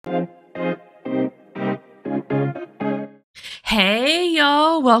Hey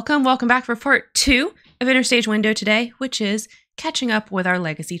y'all, welcome back for part 2 of Interstage Window today, which is catching up with our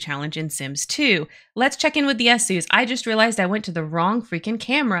Legacy Challenge in Sims 2. Let's check in with the SUs. I just realized I went to the wrong freaking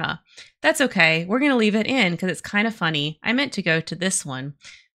camera. That's okay, we're gonna leave it in because it's kind of funny. I meant to go to this one.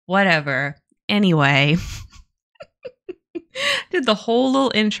 Whatever. Anyway. Did the whole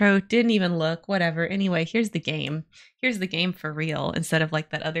little intro, didn't even look, whatever. Anyway, here's the game. Here's the game for real, instead of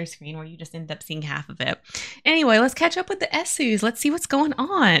like that other screen where you just end up seeing half of it. Anyway, let's catch up with the SUs. Let's see what's going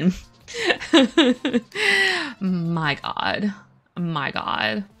on. My God. My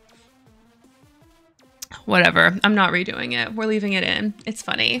God. Whatever. I'm not redoing it. We're leaving it in. It's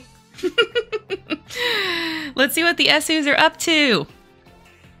funny. Let's see what the SUs are up to.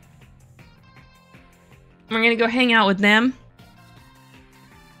 We're going to go hang out with them.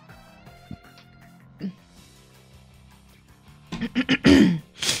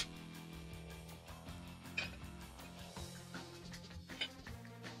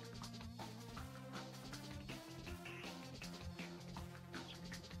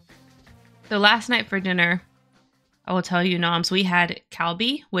 So last night for dinner, I will tell you, Noms, we had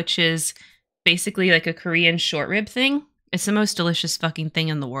kalbi, which is basically like a Korean short rib thing. It's the most delicious fucking thing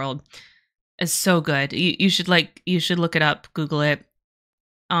in the world. It's so good. You should look it up, Google it.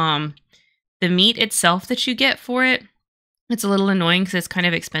 The meat itself that you get for it, it's a little annoying because it's kind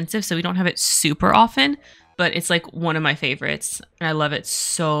of expensive, so we don't have it super often, but it's like one of my favorites, and I love it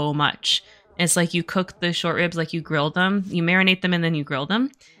so much. It's like you cook the short ribs like you grilled them, you marinate them, and then you grill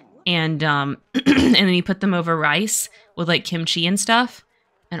them, and and then you put them over rice with like kimchi and stuff,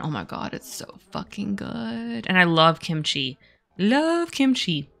 and oh my God, it's so fucking good. And I love kimchi. Love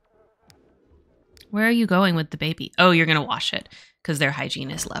kimchi. Where are you going with the baby? Oh, you're gonna wash it because their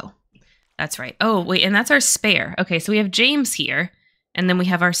hygiene is low. That's right. Oh, wait, and that's our spare. Okay, so we have James here, and then we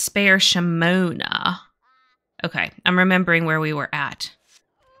have our spare Shimona. Okay, I'm remembering where we were at.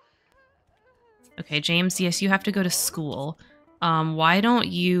 Okay, James, yes, you have to go to school. Why don't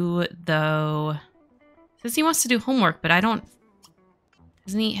you, though... Says he wants to do homework, but I don't...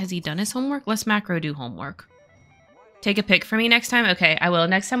 Has he done his homework? Let's macro do homework. Take a pic for me next time? Okay, I will.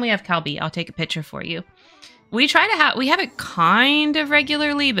 Next time we have kalbi, I'll take a picture for you. We have it kind of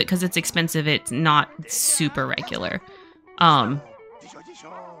regularly, but because it's expensive, it's not super regular. So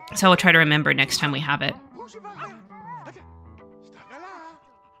we'll try to remember next time we have it.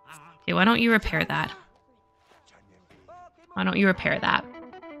 Okay, why don't you repair that? Why don't you repair that?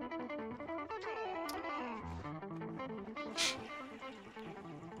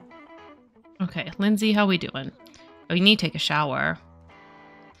 Okay, Lindsay, how we doing? Oh, you need to take a shower.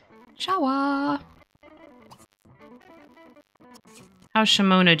 Shower! How's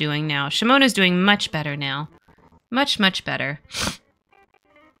Shimona doing now? Shimona's doing much better now. Much, much better.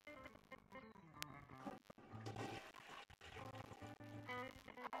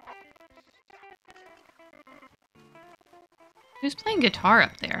 Who's playing guitar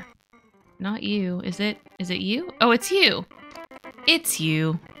up there? Not you. Is it you? Oh, it's you. It's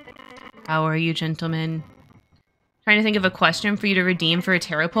you. How are you, gentlemen? Trying to think of a question for you to redeem for a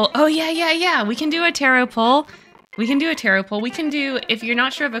tarot pull. Oh, yeah. We can do a tarot pull. We can do a tarot pull. We can do, if you're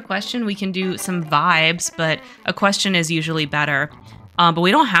not sure of a question, we can do some vibes, but a question is usually better. But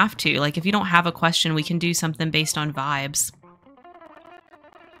we don't have to. Like, if you don't have a question, we can do something based on vibes.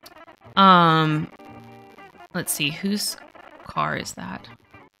 Let's see. Whose car is that?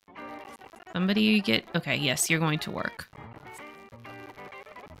 Somebody get... Okay, yes, you're going to work.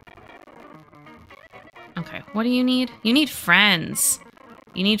 Okay, what do you need? You need friends.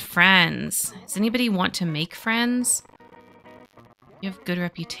 You need friends. Does anybody want to make friends? You have good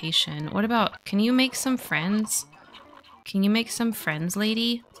reputation. What about... Can you make some friends? Can you make some friends,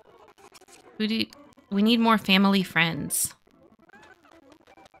 lady? We need more family friends.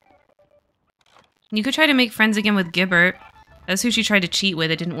 You could try to make friends again with Gibbert. That's who she tried to cheat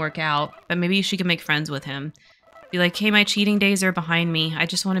with. It didn't work out. But maybe she could make friends with him. Be like, hey, my cheating days are behind me. I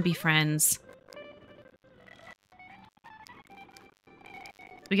just want to be friends.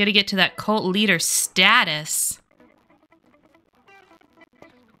 We gotta get to that cult leader status.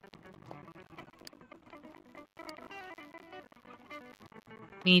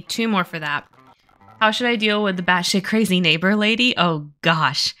 We need 2 more for that. How should I deal with the batshit crazy neighbor lady? Oh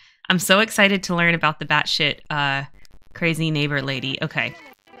gosh. I'm so excited to learn about the batshit crazy neighbor lady. Okay.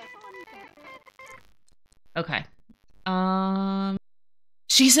 Okay.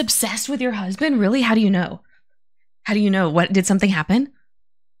 She's obsessed with your husband? Really? How do you know? How do you know? What, did something happen?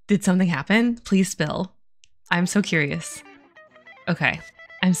 Did something happen? Please spill. I'm so curious. Okay.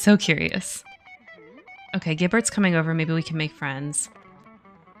 I'm so curious. Okay, Gibbert's coming over. Maybe we can make friends.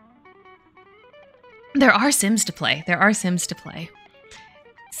 There are Sims to play. There are Sims to play.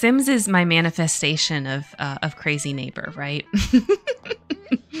 Sims is my manifestation of crazy neighbor, right?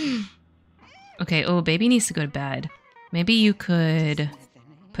 Okay, oh, baby needs to go to bed. Maybe you could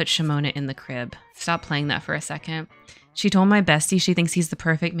put Shimona in the crib. Stop playing that for a second. She told my bestie she thinks he's the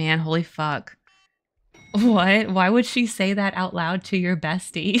perfect man. Holy fuck. What? Why would she say that out loud to your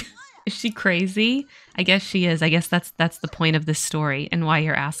bestie? Is she crazy? I guess she is. I guess that's the point of this story and why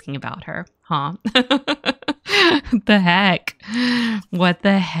you're asking about her, huh? The heck? What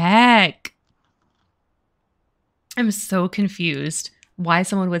the heck? I'm so confused why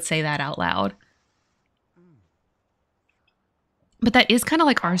someone would say that out loud. But that is kind of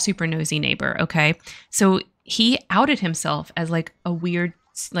like our super nosy neighbor, okay? So he outed himself as like a weird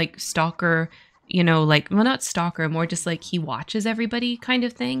like stalker, you know, like, well, not stalker, more just like he watches everybody kind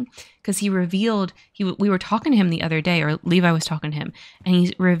of thing. Because he revealed, we were talking to him the other day, or Levi was talking to him, and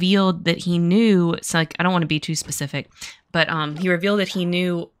he revealed that he knew, so like, I don't want to be too specific, but he revealed that he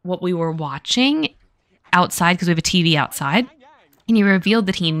knew what we were watching outside because we have a TV outside. And he revealed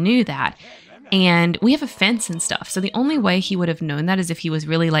that he knew that. And we have a fence and stuff. So the only way he would have known that is if he was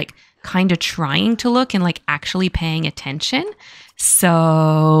really like kind of trying to look and like actually paying attention.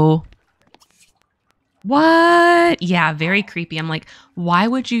 So what? Yeah, very creepy. I'm like, why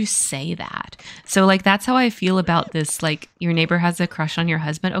would you say that? So like, that's how I feel about this. Like, your neighbor has a crush on your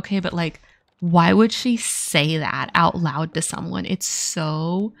husband. Okay, but like, why would she say that out loud to someone? It's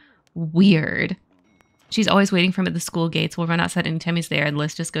so weird. She's always waiting for him at the school gates. We'll run outside anytime he's there. And the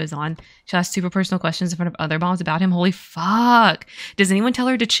list just goes on. She'll ask super personal questions in front of other moms about him. Holy fuck. Does anyone tell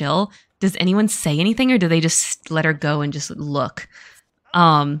her to chill? Does anyone say anything, or do they just let her go and just look?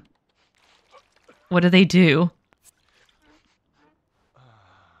 What do they do?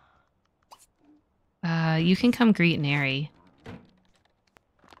 You can come greet Neri.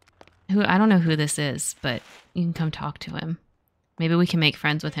 Who, I don't know who this is, but you can come talk to him. Maybe we can make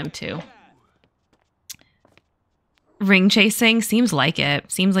friends with him too. Ring chasing? Seems like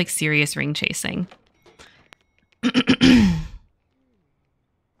it. Seems like serious ring chasing.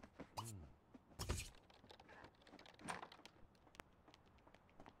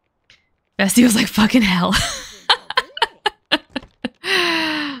 Bestie was like, fucking hell.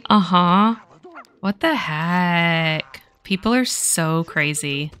 Uh-huh. What the heck? People are so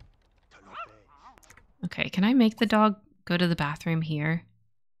crazy. Okay, can I make the dog go to the bathroom here?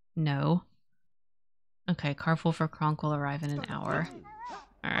 No. Okay, carpool for Kronk will arrive in an hour.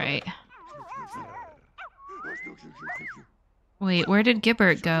 Alright. Wait, where did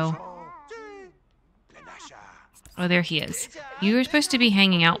Gibbert go? Oh, there he is. You were supposed to be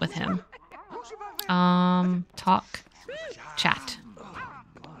hanging out with him. Talk. Chat.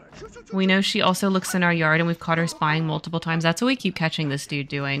 We know she also looks in our yard, and we've caught her spying multiple times. That's what we keep catching this dude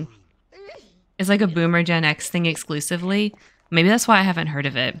doing. It's like a Boomer Gen X thing exclusively. Maybe that's why I haven't heard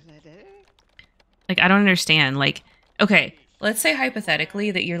of it. Like, I don't understand. Like, okay, let's say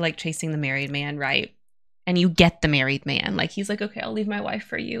hypothetically that you're like chasing the married man, right? And you get the married man. Like, he's like, okay, I'll leave my wife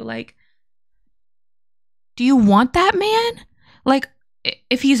for you. Like, do you want that man? Like,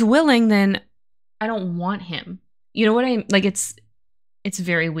 if he's willing, then I don't want him. You know what I mean? Like, it's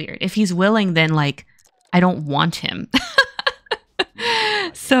very weird. If he's willing, then like, I don't want him.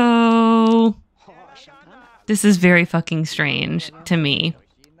 So this is very fucking strange to me.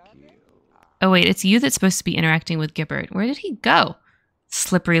 Oh wait, it's you that's supposed to be interacting with Gibbert. Where did he go?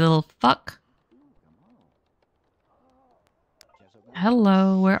 Slippery little fuck.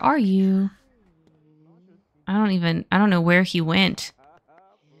 Hello, where are you? I don't know where he went.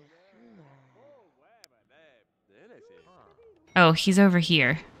 Oh, he's over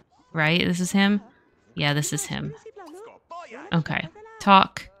here, right? This is him? Yeah, this is him. Okay.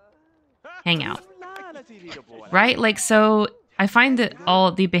 Talk. Hang out. Right? Like, so I find that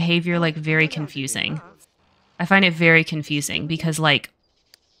all the behavior, like, very confusing. I find it very confusing because, like,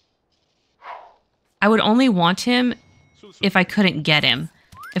 I would only want him if I couldn't get him.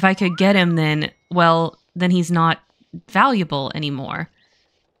 If I could get him, then, well, then he's not valuable anymore.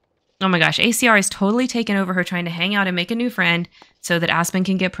 Oh my gosh, ACR is totally taken over her trying to hang out and make a new friend so that Aspen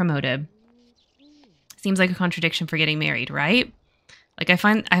can get promoted. Seems like a contradiction for getting married, right? Like, I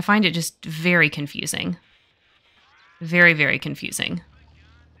find it just very confusing. Very, very confusing.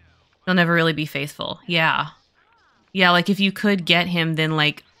 They'll never really be faithful. Yeah. Yeah, like, if you could get him, then,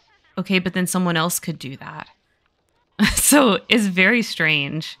 like, okay, but then someone else could do that. So, it's very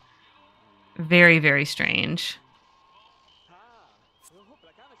strange. Very, very strange.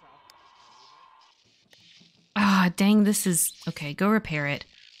 Ah, dang, this is... Okay, go repair it.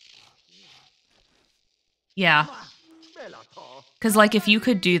 Yeah. Because, like, if you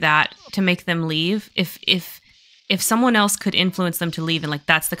could do that to make them leave, if someone else could influence them to leave and, like,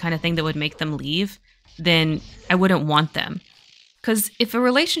 that's the kind of thing that would make them leave, then I wouldn't want them. Because if a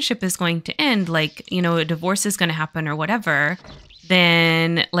relationship is going to end, like, you know, a divorce is going to happen or whatever,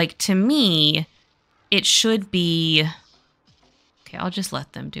 then, like, to me, it should be... Okay, I'll just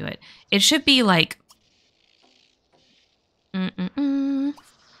let them do it. It should be, like...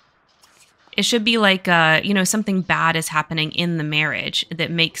 It should be like, you know, something bad is happening in the marriage that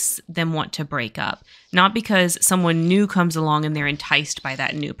makes them want to break up. Not because someone new comes along and they're enticed by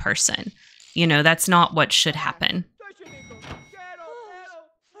that new person. You know, that's not what should happen.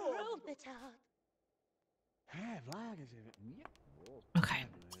 Okay,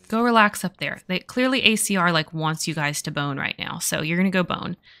 go relax up there. Clearly ACR, like, wants you guys to bone right now. So you're going to go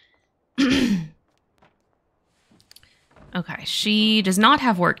bone. Okay, she does not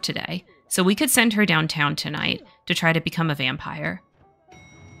have work today. So we could send her downtown tonight to try to become a vampire.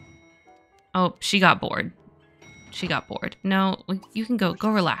 Oh, she got bored. She got bored. No, you can go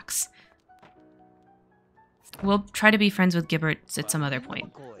relax. We'll try to be friends with Gibbert at some other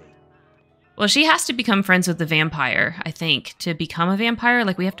point. Well, she has to become friends with the vampire, I think. To become a vampire,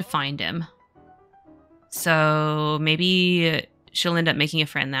 like, we have to find him. So maybe she'll end up making a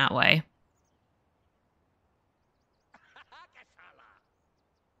friend that way.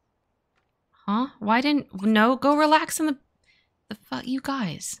 Huh? Why didn't... No, go relax in the fuck, you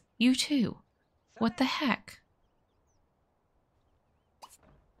guys. You too. What the heck?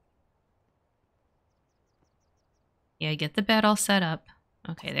 Yeah, get the bed all set up.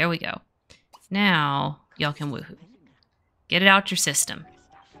 Okay, there we go. Now, y'all can woohoo. Get it out your system.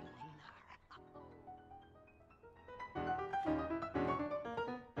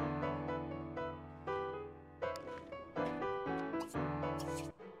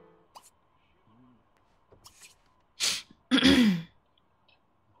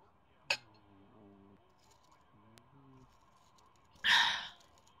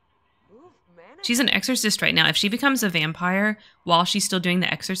 She's an exorcist right now. If she becomes a vampire while she's still doing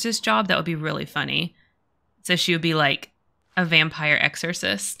the exorcist job, that would be really funny. So she would be like a vampire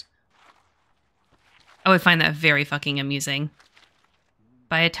exorcist. I would find that very fucking amusing.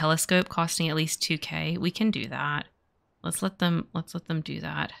 Buy a telescope costing at least 2K. We can do that. Let's let them do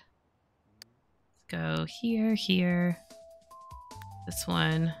that. Go here. This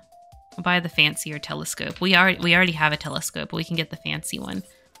one. We'll buy the fancier telescope. We already have a telescope, but we can get the fancy one.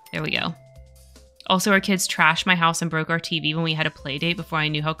 There we go. Also, our kids trashed my house and broke our TV when we had a play date before I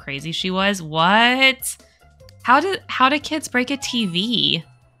knew how crazy she was. What? How do kids break a TV?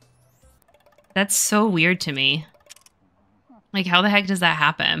 That's so weird to me. Like, how the heck does that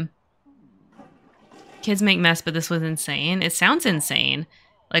happen? Kids make mess, but this was insane. It sounds insane.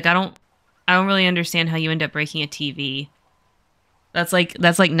 Like, I don't really understand how you end up breaking a TV. That's like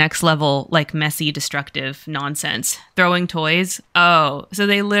next level, like, messy, destructive nonsense. Throwing toys? Oh, so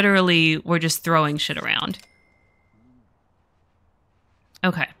they literally were just throwing shit around.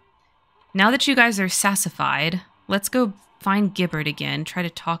 Okay. Now that you guys are sassified, let's go find Gibbert again, try to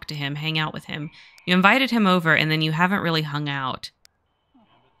talk to him, hang out with him. You invited him over, and then you haven't really hung out.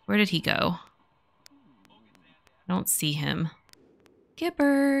 Where did he go? I don't see him.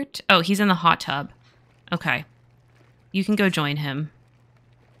 Gibbert! Oh, he's in the hot tub. Okay. You can go join him.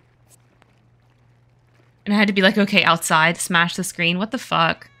 And I had to be like, okay, outside, smash the screen. What the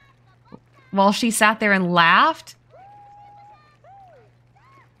fuck? While she sat there and laughed?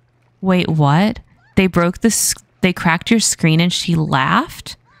 Wait, what? They cracked your screen and she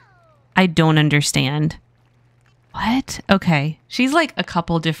laughed? I don't understand. What? Okay. She's like a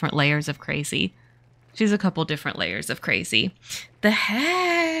couple different layers of crazy. She's a couple different layers of crazy. The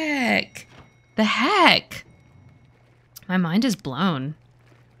heck? The heck? My mind is blown.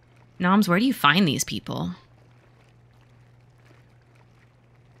 Noms, where do you find these people?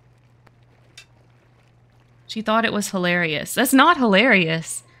 She thought it was hilarious. That's not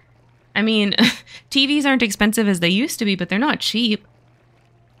hilarious. I mean, TVs aren't expensive as they used to be, but they're not cheap.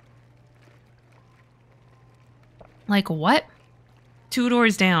 Like, what? 2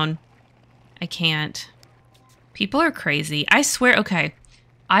 doors down. I can't. People are crazy. I swear, okay.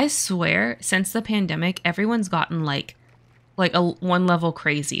 I swear, since the pandemic, everyone's gotten, like one level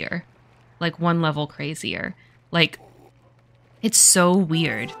crazier. Like, one level crazier. Like, it's so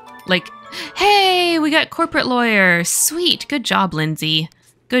weird. Like, hey, we got corporate lawyer. Sweet. Good job, Lindsay.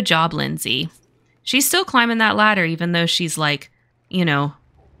 Good job, Lindsay. She's still climbing that ladder, even though she's, like, you know,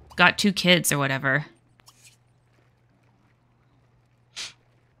 got 2 kids or whatever.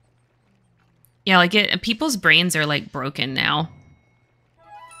 Yeah, like, people's brains are, like, broken now.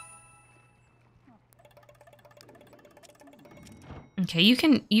 Okay,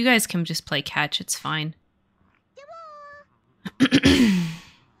 you guys can just play catch, it's fine.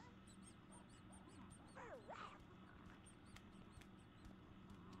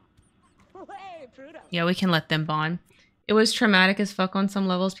 Yeah, we can let them bond. It was traumatic as fuck on some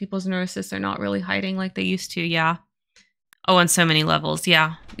levels. People's neurosis are not really hiding like they used to, yeah. Oh, on so many levels,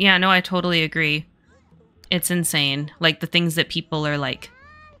 yeah. Yeah, no, I totally agree. It's insane. Like, the things that people are like,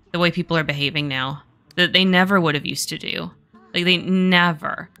 the way people are behaving now, that they never would have used to do. Like, they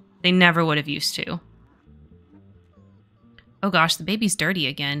never would have used to. Oh gosh, the baby's dirty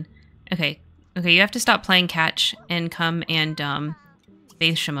again. Okay, you have to stop playing catch and come and,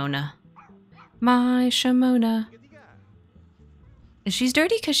 bathe Shimona. My Shimona. Is she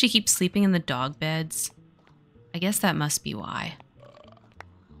dirty because she keeps sleeping in the dog beds? I guess that must be why.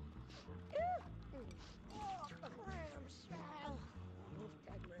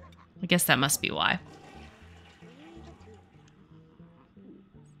 I guess that must be why.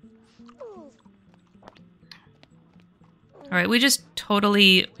 All right, we just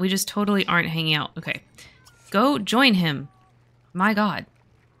totally aren't hanging out. Okay, go join him. My God.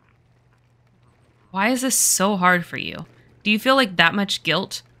 Why is this so hard for you? Do you feel like that much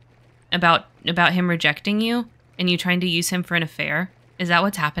guilt about him rejecting you and you trying to use him for an affair? Is that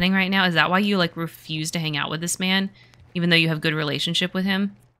what's happening right now? Is that why you like refuse to hang out with this man, even though you have good relationship with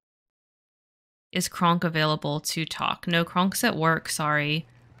him? Is Kronk available to talk? No, Kronk's at work, sorry.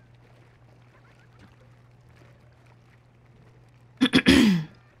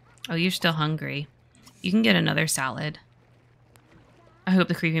 Oh, you're still hungry. You can get another salad. I hope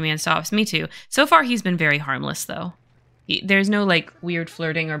the creepy man stops. Me too. So far, he's been very harmless, though. There's no, like, weird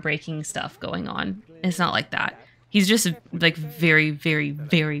flirting or breaking stuff going on. It's not like that. He's just, like, very, very,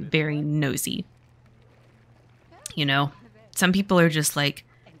 very, very nosy. You know? Some people are just, like,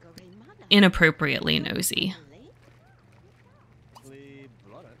 inappropriately nosy.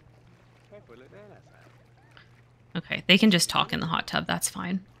 Okay, they can just talk in the hot tub. That's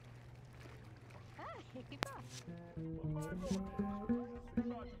fine.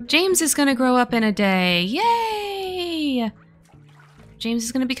 James is gonna grow up in a day. Yay! James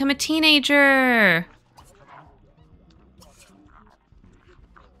is gonna become a teenager.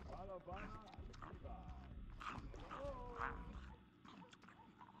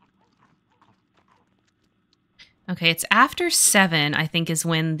 Okay, it's after 7, I think, is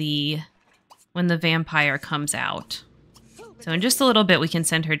when the vampire comes out. So in just a little bit, we can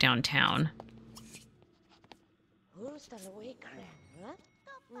send her downtown.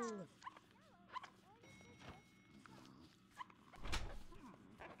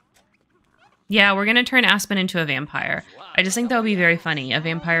 Yeah, we're gonna turn Aspen into a vampire. I just think that would be very funny. A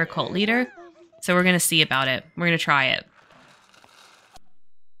vampire cult leader. So we're gonna see about it. We're gonna try it.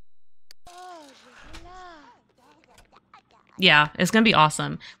 Yeah, it's gonna be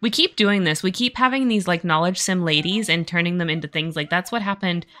awesome. We keep doing this. We keep having these like knowledge sim ladies and turning them into things. Like that's what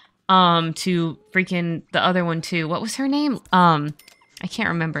happened to freaking the other one too. What was her name? I can't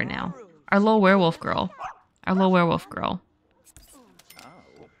remember now. Our little werewolf girl. Our little werewolf girl.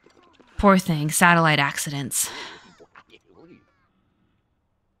 Poor thing, satellite accidents.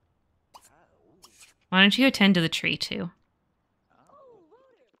 Why don't you attend to the tree too?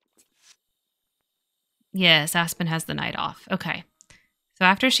 Yes, Aspen has the night off. Okay. So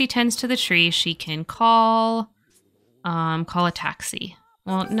after she tends to the tree, she can call a taxi.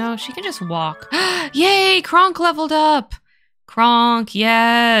 Well, no, she can just walk. Yay, Kronk leveled up. Kronk,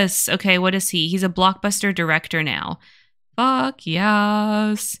 yes. Okay, what is he? He's a blockbuster director now. Fuck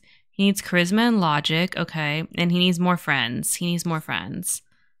yes. He needs charisma and logic. Okay, and he needs more friends. He needs more friends.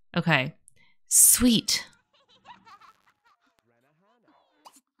 Okay, sweet.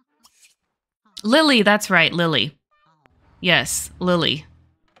 Lily, that's right, Lily. Yes, Lily.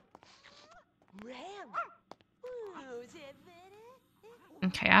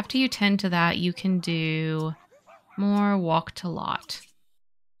 Okay, after you tend to that, you can do more walk to lot.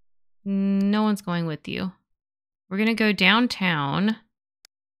 No one's going with you. We're going to go downtown.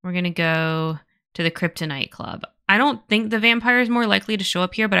 We're going to go to the Kryptonite Club. I don't think the vampire is more likely to show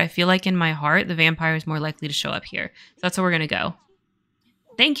up here, but I feel like in my heart, the vampire is more likely to show up here. So that's where we're going to go.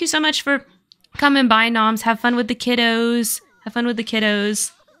 Thank you so much for coming by, Noms. Have fun with the kiddos. Have fun with the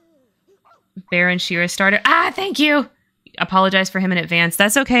kiddos. Bear and Shira starter. Ah, thank you. Apologize for him in advance.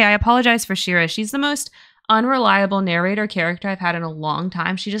 That's okay. I apologize for Shira. She's the most unreliable narrator character I've had in a long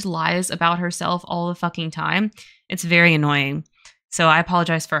time. She just lies about herself all the fucking time. It's very annoying. So I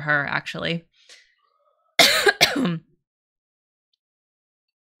apologize for her, actually.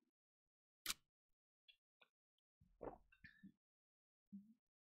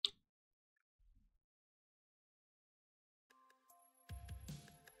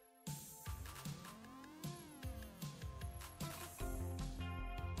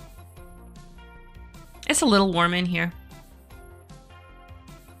 It's a little warm in here.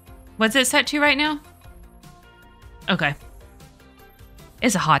 What's it set to right now? Okay.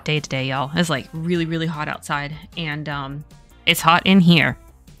 It's a hot day today, y'all. It's like really, really hot outside. And it's hot in here.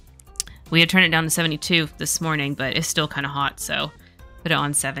 We had turned it down to 72 this morning, but it's still kind of hot, so put it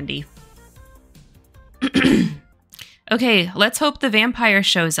on 70. Okay, let's hope the vampire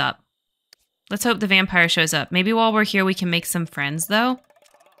shows up. Let's hope the vampire shows up. Maybe while we're here, we can make some friends, though.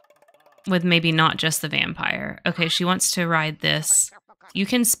 With maybe not just the vampire. Okay, she wants to ride this. You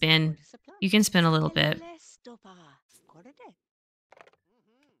can spin. You can spin a little bit.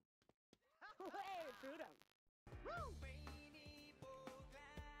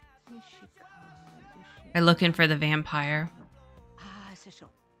 I'm looking for the vampire. She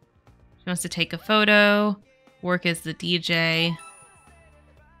wants to take a photo, work as the DJ,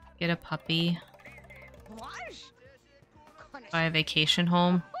 get a puppy, buy a vacation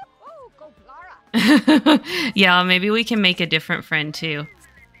home. Yeah, maybe we can make a different friend too.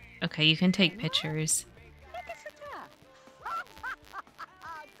 Okay, you can take pictures.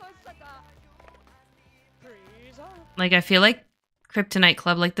 Like, I feel like Kryptonite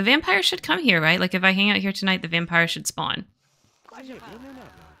Club, like the vampire should come here, right? Like if I hang out here tonight, the vampire should spawn.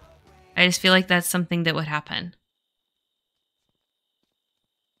 I just feel like that's something that would happen.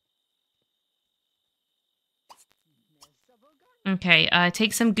 Okay,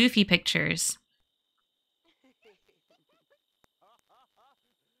 take some goofy pictures.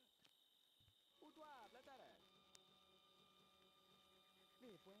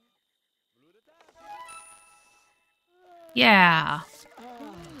 Yeah.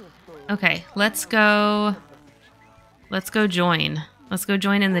 Okay, let's go. Let's go join. Let's go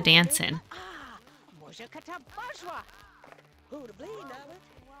join in the dancing.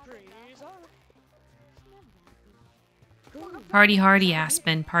 Party hardy,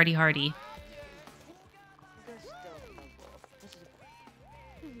 Aspen. Party hardy.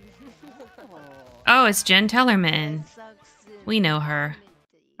 Oh, it's Jen Tellerman. We know her.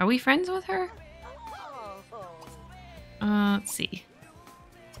 Are we friends with her? Let's see.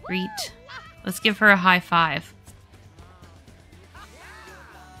 Greet. Let's give her a high five.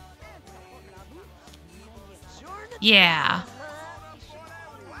 Yeah.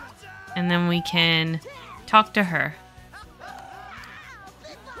 And then we can talk to her.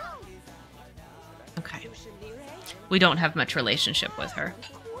 Okay. We don't have much relationship with her.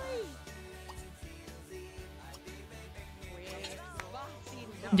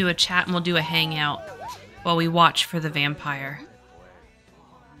 Do a chat and we'll do a hangout while we watch for the vampire.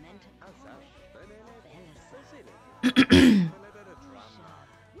 I'm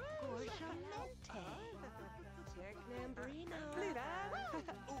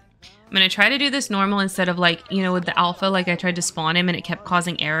gonna try to do this normal instead of like, you know, with the alpha, like I tried to spawn him and it kept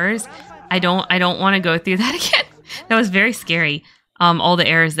causing errors. I don't want to go through that again. That was very scary. All the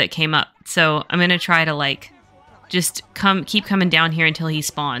errors that came up. So I'm gonna try to like just keep coming down here until he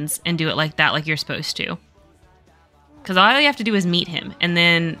spawns and do it like that, like you're supposed to. Because all you have to do is meet him, and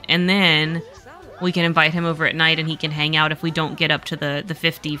then we can invite him over at night and he can hang out if we don't get up to the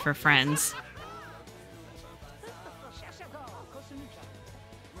 50 for friends.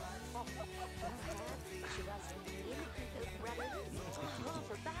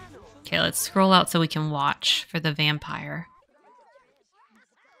 Okay, let's scroll out so we can watch for the vampire.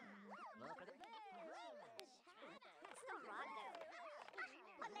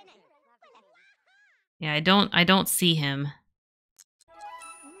 Yeah, I don't see him.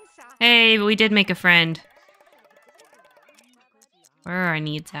 Hey, but we did make a friend. Where are our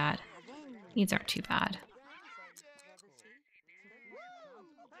needs at? Needs aren't too bad.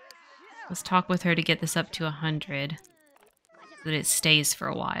 Let's talk with her to get this up to 100. So that it stays for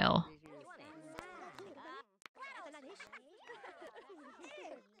a while.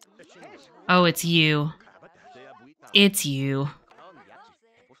 Oh, it's you. It's you.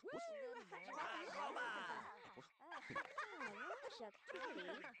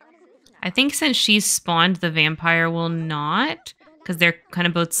 I think since she's spawned, the vampire will not, because they're kind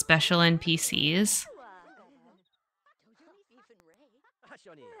of both special NPCs.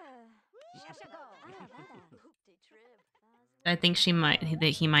 I think he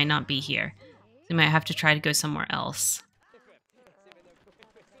might not be here. We might have to try to go somewhere else.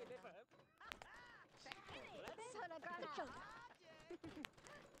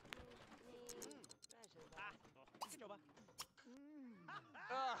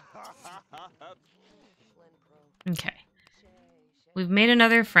 Okay. We've made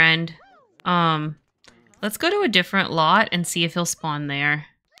another friend. Let's go to a different lot and see if he'll spawn there.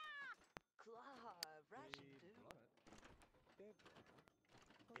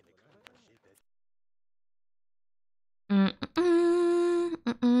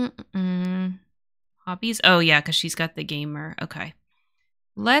 Hobbies? Oh, yeah, because she's got the gamer. Okay.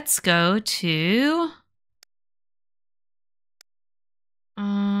 Let's go to...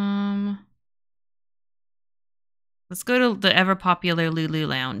 Let's go to the ever-popular Lulu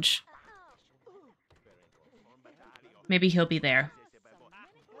Lounge. Maybe he'll be there.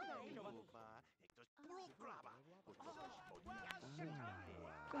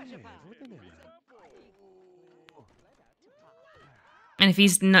 And if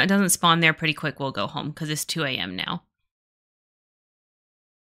he's not, doesn't spawn there pretty quick, we'll go home because it's 2 a.m. now.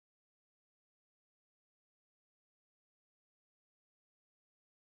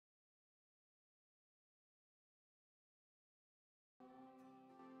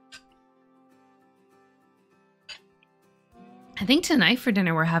 I think tonight for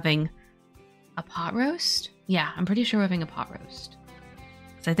dinner we're having a pot roast. Yeah, I'm pretty sure we're having a pot roast.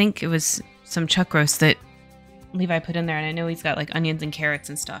 So I think it was some chuck roast that Levi put in there, and I know he's got like onions and carrots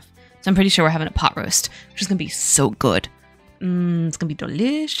and stuff. So I'm pretty sure we're having a pot roast, which is gonna be so good. It's gonna be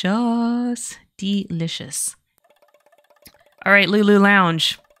delicious. Delicious. All right, Lulu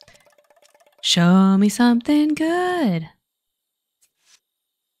Lounge. Show me something good.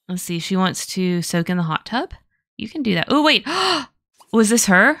 Let's see. She wants to soak in the hot tub. You can do that. Oh, wait. Was this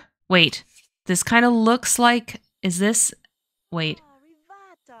her? Wait. This kind of looks like... Is this... Wait.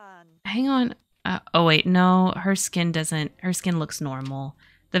 Hang on. Oh, wait. No, her skin doesn't... Her skin looks normal.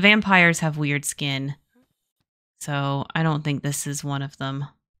 The vampires have weird skin. So I don't think this is one of them.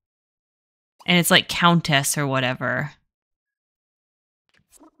 And it's like Countess or whatever.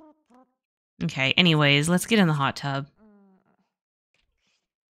 Okay, anyways, let's get in the hot tub.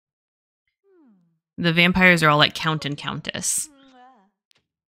 The vampires are all like Count and Countess.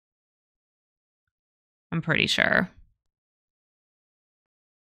 I'm pretty sure.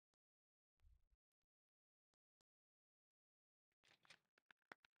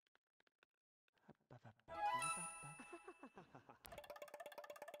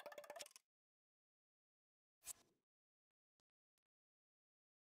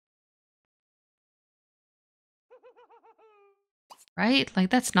 Right? Like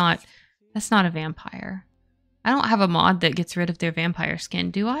that's not a vampire. I don't have a mod that gets rid of their vampire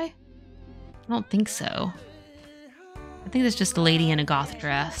skin, do I? I don't think so. I think it's just a lady in a goth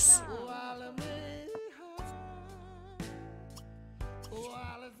dress.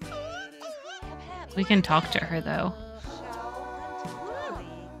 We can talk to her though.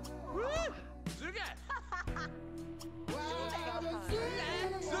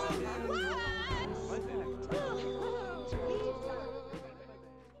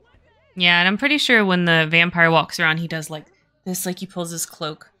 Yeah, and I'm pretty sure when the vampire walks around, he does like this, like he pulls his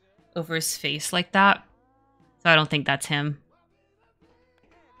cloak over his face like that. So I don't think that's him.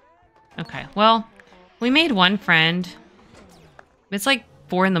 Okay, well, we made one friend. It's like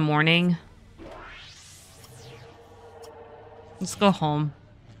 4 in the morning. Let's go home.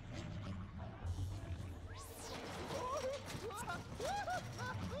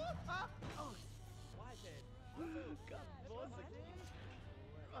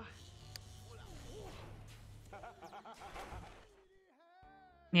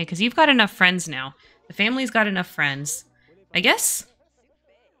 Yeah, because you've got enough friends now. The family's got enough friends. I guess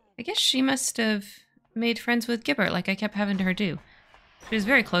she must have made friends with Gibbert like I kept having her do. She was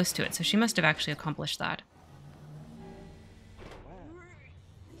very close to it, so she must have actually accomplished that.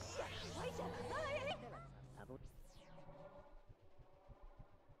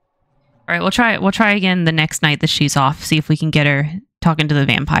 All right, we'll try again the next night that she's off. See if we can get her talking to the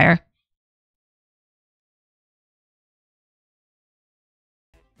vampire.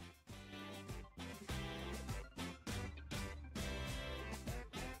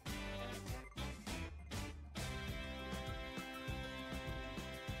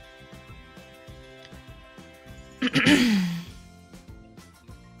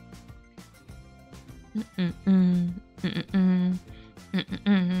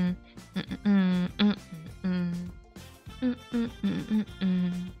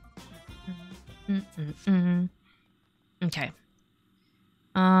 Okay.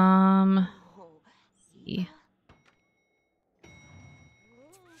 See.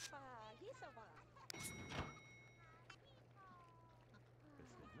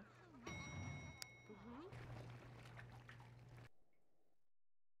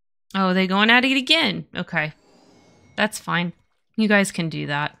 Oh, they going at it again. Okay. That's fine. You guys can do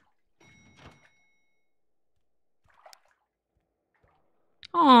that.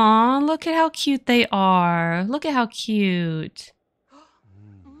 Aw, look at how cute they are. Look at how cute.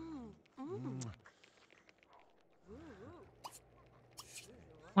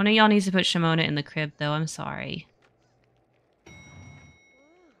 One of y'all needs to put Shimona in the crib, though. I'm sorry.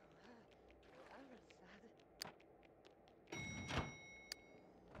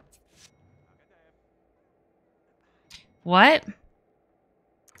 What?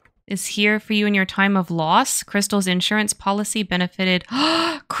 Is here for you in your time of loss. Crystal's insurance policy benefited.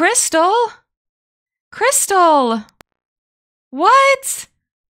 Crystal! Crystal! What?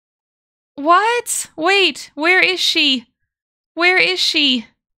 What? Wait, where is she? Where is she?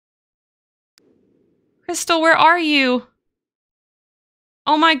 Crystal, where are you?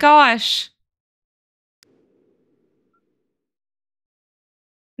 Oh my gosh.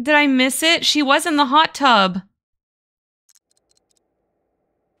 Did I miss it? She was in the hot tub.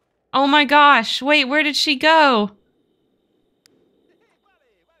 Oh my gosh. Wait, where did she go?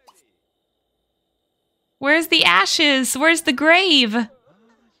 Where's the ashes? Where's the grave?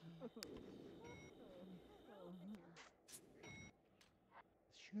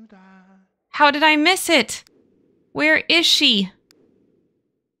 How did I miss it? Where is she?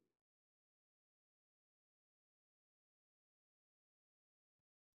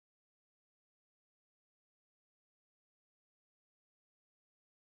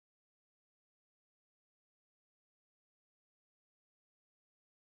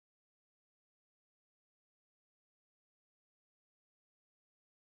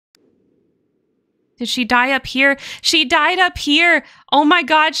 Did she die up here? She died up here. Oh my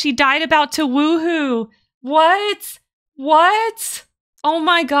god, she died about to woohoo. What? What? Oh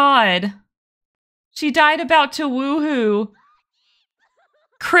my god. She died about to woohoo.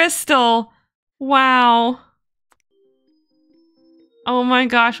 Crystal. Wow. Oh my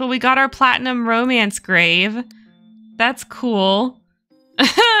gosh. Well, we got our platinum romance grave. That's cool.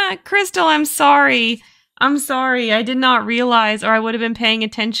 Crystal, I'm sorry. I'm sorry. I did not realize, or I would have been paying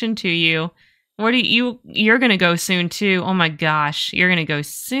attention to you. Where do you're gonna go soon too. Oh my gosh. You're gonna go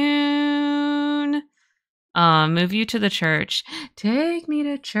soon. Move you to the church. Take me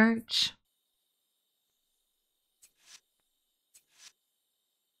to church.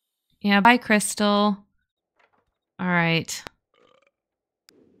 Yeah, bye, Crystal. All right.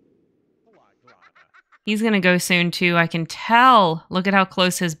 He's gonna go soon too, I can tell. Look at how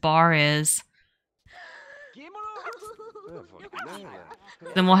close his bar is.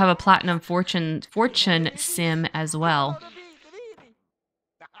 Then we'll have a platinum fortune sim as well.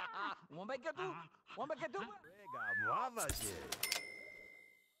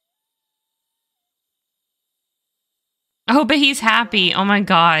 Oh, but he's happy. Oh my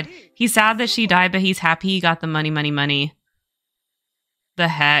god. He's sad that she died, but he's happy he got the money, money, money. The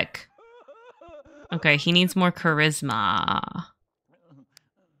heck? Okay, he needs more charisma.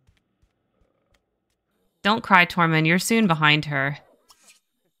 Don't cry, Tormund. You're soon behind her.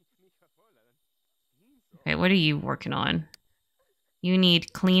 Okay, what are you working on? You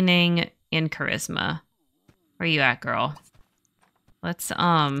need cleaning and charisma. Where you at, girl? Let's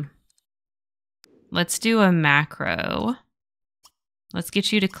do a macro. Let's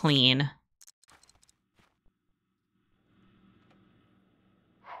get you to clean.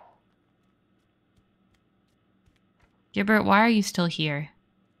 Gibbert, why are you still here?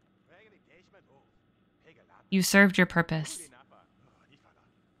 You served your purpose.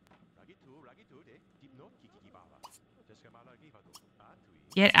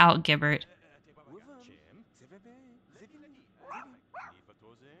 Get out, Gibbert.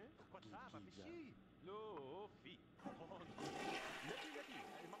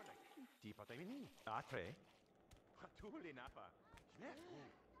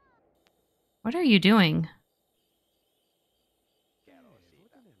 What are you doing?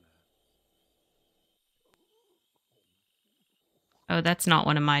 Oh, that's not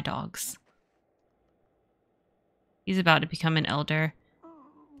one of my dogs. He's about to become an elder.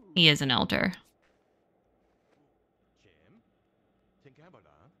 He is an elder.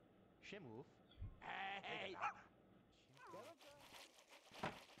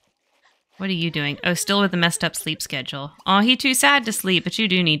 What are you doing? Oh, still with the messed up sleep schedule. Oh, he too sad to sleep, but you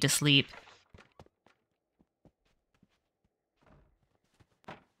do need to sleep.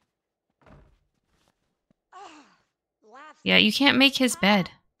 Yeah, you can't make his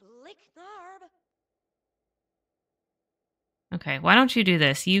bed. Okay, why don't you do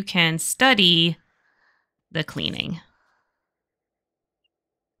this? You can study the cleaning.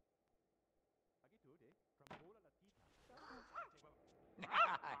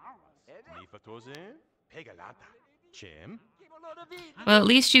 Well, at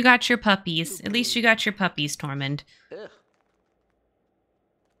least you got your puppies. At least you got your puppies, Tormund.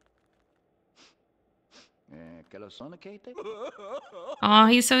 Oh,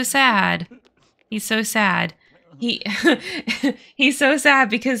 he's so sad. He's so sad. He's so sad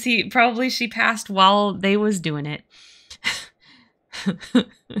because she passed while they was doing it.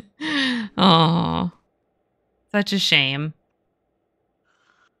 Oh, such a shame.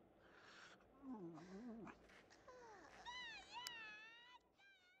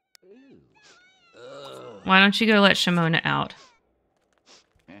 Why don't you go let Shimona out?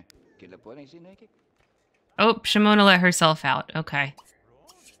 Oh, Shimona let herself out. Okay.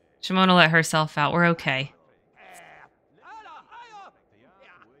 Shimona let herself out. We're okay.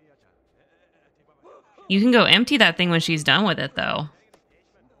 You can go empty that thing when she's done with it, though.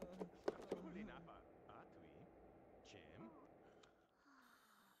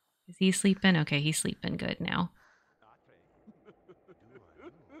 Is he sleeping? Okay, he's sleeping good now.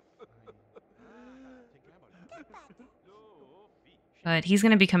 But he's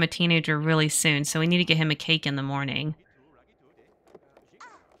going to become a teenager really soon, so we need to get him a cake in the morning.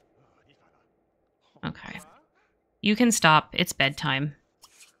 Okay. You can stop. It's bedtime.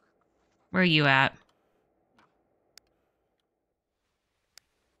 Where are you at?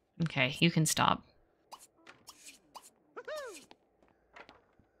 Okay, you can stop.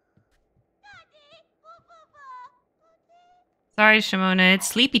 Sorry, Shimona. It's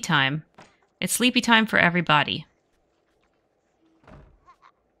sleepy time. It's sleepy time for everybody.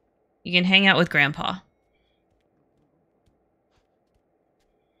 You can hang out with Grandpa.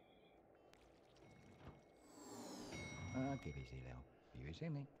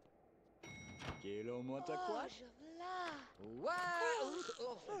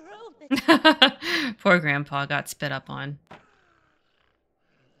 Poor Grandpa got spit up on.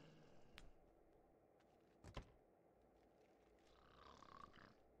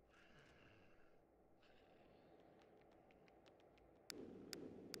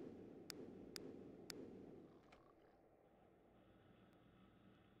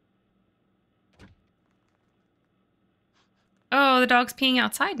 Oh, the dog's peeing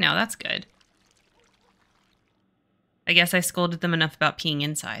outside now. That's good. I guess I scolded them enough about peeing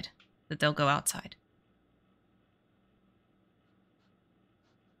inside that they'll go outside.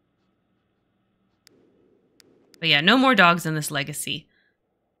 But yeah, no more dogs in this legacy.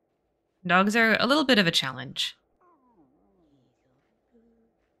 Dogs are a little bit of a challenge.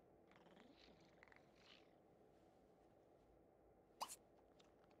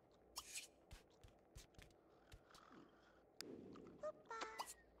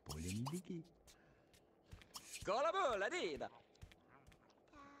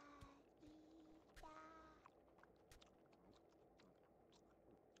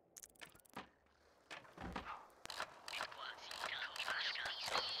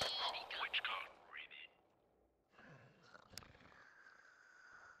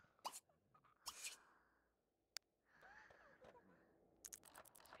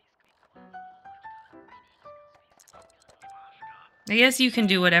 I guess you can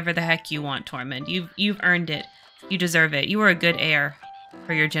do whatever the heck you want, Tormund. You've earned it. You deserve it. You are a good heir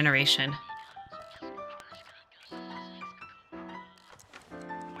for your generation.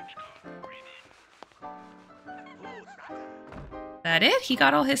 That it? He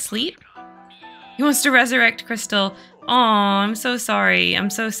got all his sleep? He wants to resurrect Crystal. Aw, I'm so sorry. I'm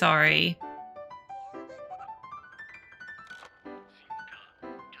so sorry.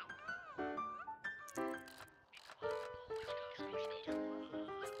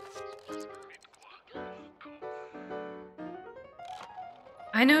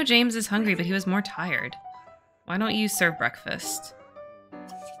 I know James is hungry, but he was more tired. Why don't you serve breakfast?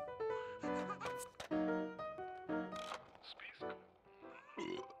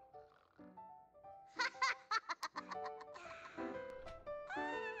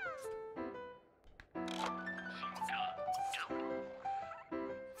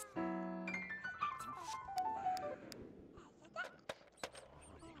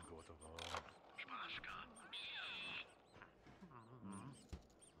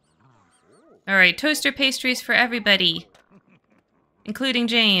 Alright, toaster pastries for everybody. Including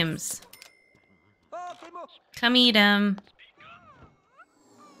James. Come eat them.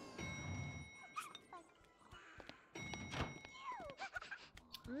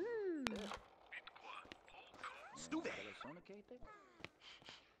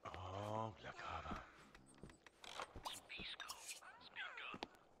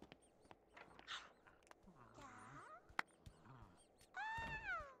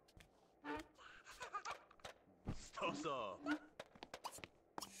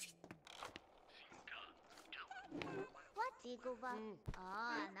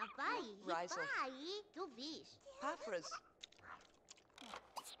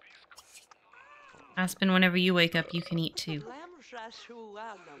 Aspen, whenever you wake up, you can eat too.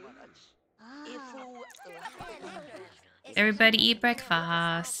 Everybody eat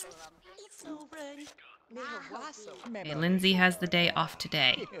breakfast. Okay, Lindsay has the day off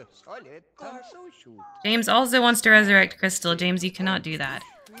today. James also wants to resurrect Crystal. James, you cannot do that.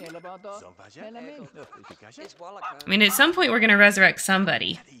 I mean, at some point we're going to resurrect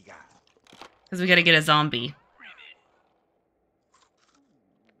somebody. Because we gotta get a zombie.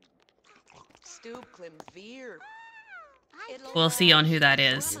 We'll see on who that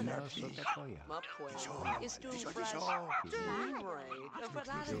is.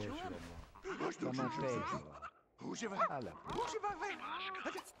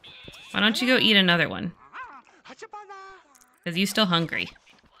 Why don't you go eat another one? Because you're still hungry.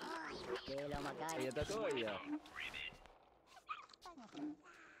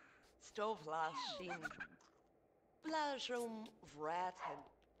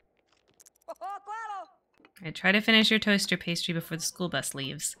 Alright, try to finish your toaster pastry before the school bus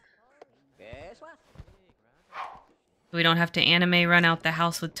leaves. We don't have to anime run out the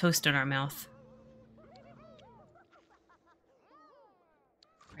house with toast in our mouth.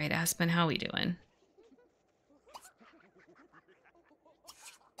 Right, Aspen, how we doing?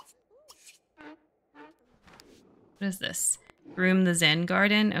 What is this? Groom the Zen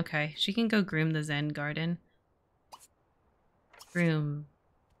garden? Okay, she can go groom the Zen garden. Groom.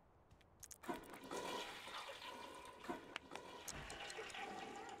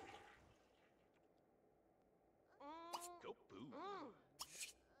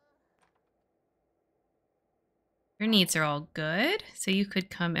 Your needs are all good, so you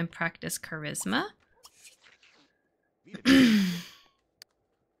could come and practice charisma.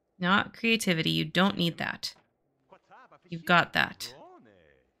 Not creativity, you don't need that. You've got that.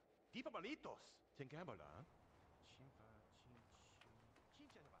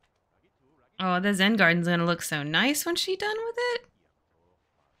 Oh, the Zen garden's gonna look so nice when she's done with it.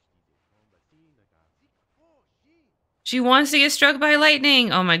 She wants to get struck by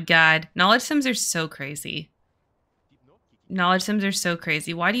lightning. Oh my god. Knowledge sims are so crazy. Knowledge sims are so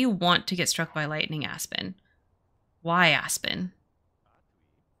crazy. Why do you want to get struck by lightning, Aspen? Why, Aspen?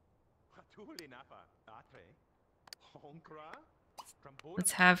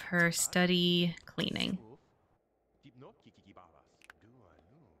 Let's have her study cleaning.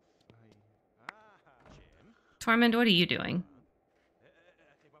 Tormund, what are you doing?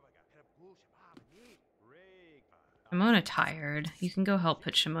 Shimona tired. You can go help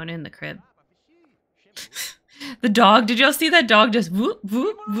put Shimona in the crib. The dog, did y'all see that dog just whoop,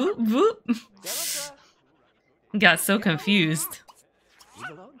 whoop, whoop, whoop? Got so confused.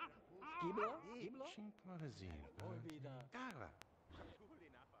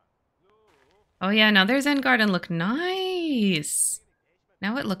 Oh yeah, now their Zen garden look nice.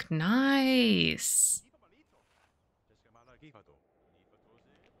 Now it looked nice.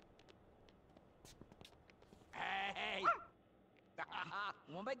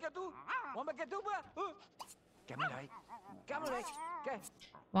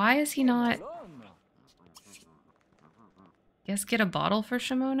 Why is he not? Guess get a bottle for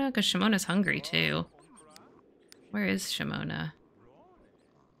Shimona? Because Shimona's hungry too. Where is Shimona?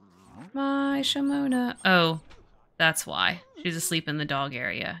 My Shimona. Oh, that's why. She's asleep in the dog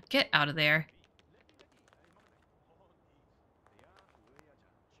area. Get out of there.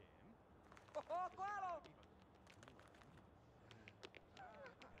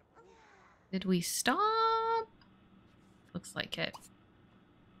 Did we stop? Looks like it.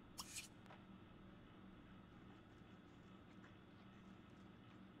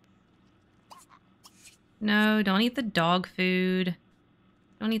 No, don't eat the dog food.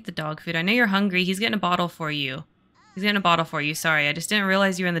 Don't eat the dog food. I know you're hungry. He's getting a bottle for you. He's getting a bottle for you. Sorry, I just didn't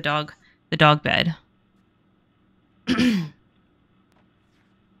realize you were in the dog bed.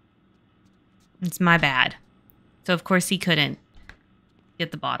 It's my bad. So of course he couldn't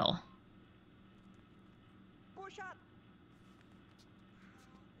get the bottle.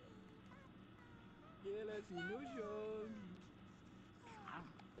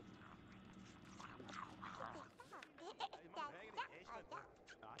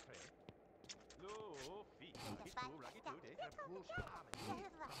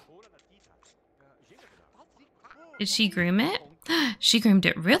 Did she groom it? She groomed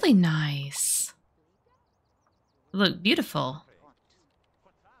it really nice. Look beautiful.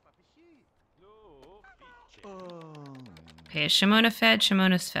 Okay, is Shimona fed?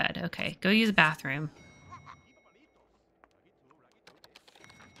 Shimona's fed. Okay, go use the bathroom.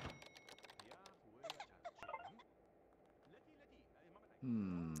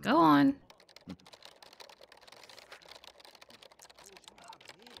 Go on.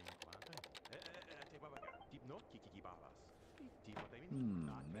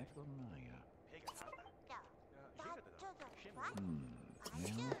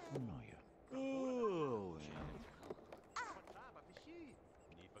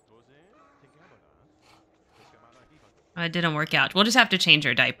 It didn't work out. We'll just have to change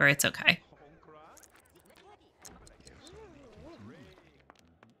her diaper. It's okay.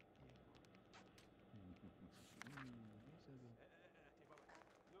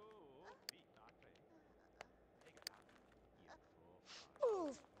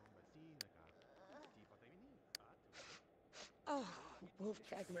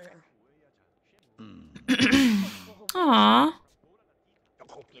 Aw.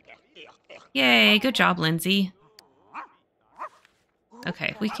 Yay, good job, Lindsay.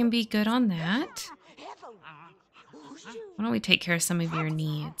 Okay, we can be good on that. Why don't we take care of some of your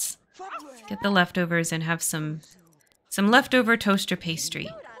needs? Get the leftovers and have some leftover toaster pastry.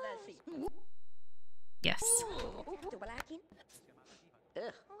 Yes.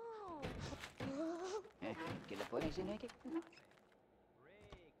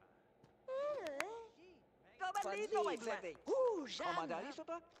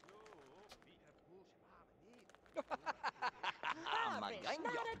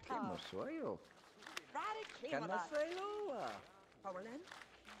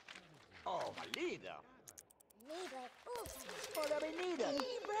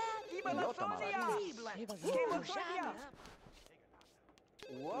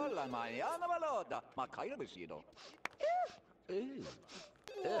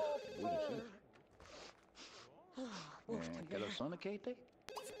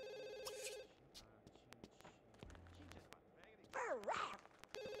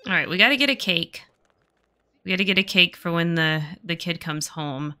 All right, we got to get a cake. We got to get a cake for when the kid comes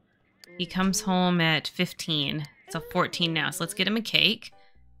home. He comes home at 15. It's a 14 now, so let's get him a cake.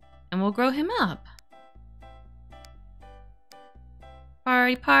 And we'll grow him up.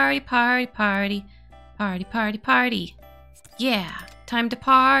 Party, party, party, party. Party, party, party. Yeah, time to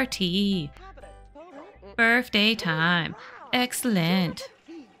party. Birthday time. Excellent.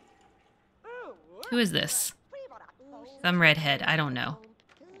 Who is this? Some redhead, I don't know.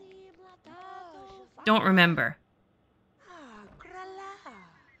 Don't remember.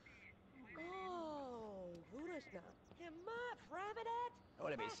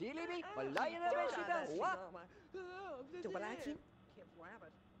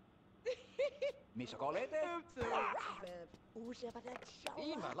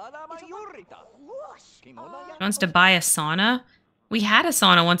 She wants to buy a sauna. We had a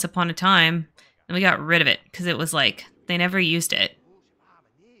sauna once upon a time, and we got rid of it because it was like they never used it.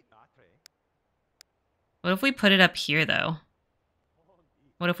 What if we put it up here, though?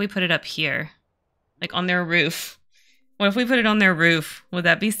 What if we put it up here? Like on their roof. What if we put it on their roof? Would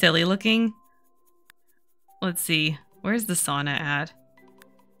that be silly looking? Let's see. Where's the sauna at?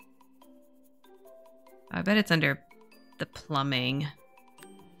 I bet it's under the plumbing.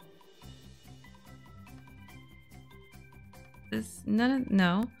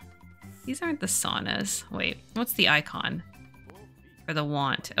 No. These aren't the saunas. Wait, what's the icon? For the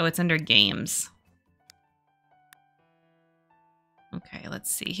want. Oh, it's under games. Okay, let's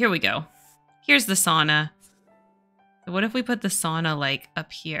see. Here we go. Here's the sauna. So what if we put the sauna, like,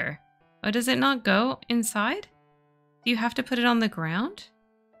 up here? Oh, does it not go inside? Do you have to put it on the ground?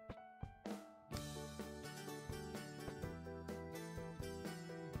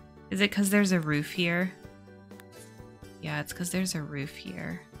 Is it because there's a roof here? Yeah, it's because there's a roof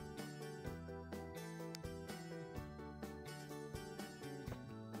here.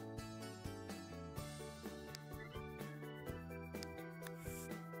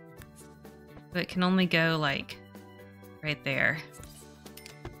 But it can only go, like, right there.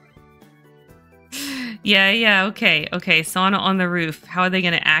 Yeah, okay. Okay, sauna on the roof. How are they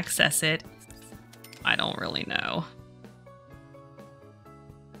going to access it? I don't really know.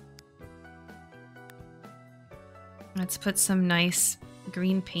 Let's put some nice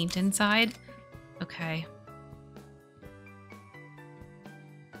green paint inside. Okay.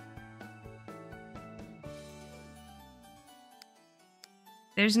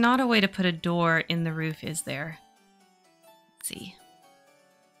 There's not a way to put a door in the roof, is there? Let's see.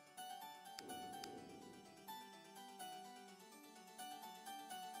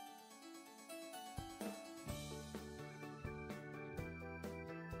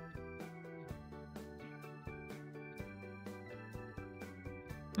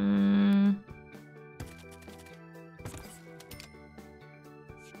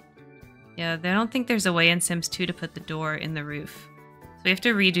 Yeah, I don't think there's a way in Sims 2 to put the door in the roof. So we have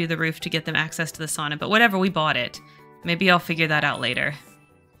to redo the roof to get them access to the sauna. But whatever, we bought it. Maybe I'll figure that out later.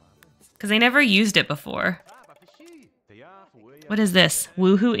 Because they never used it before. What is this?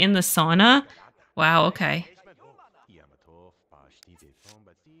 Woohoo in the sauna? Wow, okay.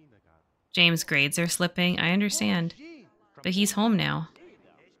 James' grades are slipping. I understand. But he's home now.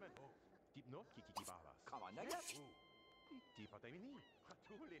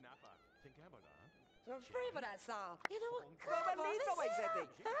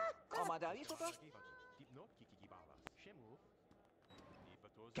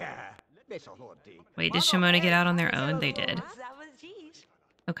 Wait, did Shimona get out on their own? They did.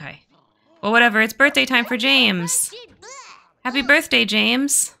 Okay. Well, whatever. It's birthday time for James. Happy birthday,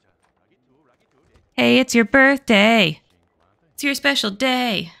 James. Hey, it's your birthday. It's your special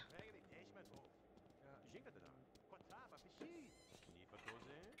day.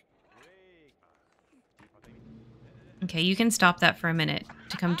 Okay, you can stop that for a minute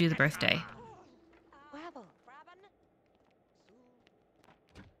to come do the birthday.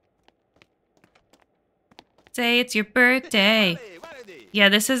 Say it's your birthday. Yeah,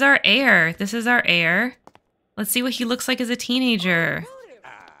 this is our heir. This is our heir. Let's see what he looks like as a teenager.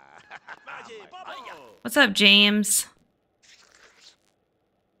 What's up, James?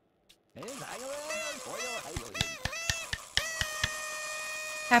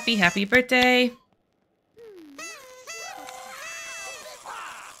 Happy birthday.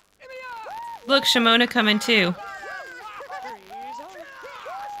 Look, Shimona coming too.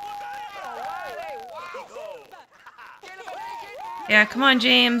 Yeah, come on,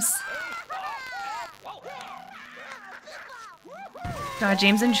 James. God,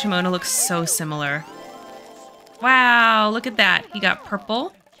 James and Shimona look so similar. Wow, look at that. He got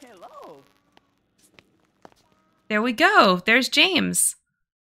purple. There we go. There's James.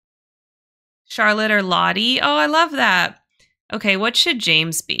 Charlotte or Lottie. Oh, I love that. Okay, what should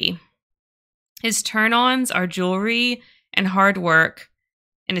James be? His turn-ons are jewelry and hard work,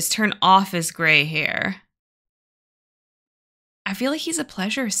 and his turn-off is gray hair. I feel like he's a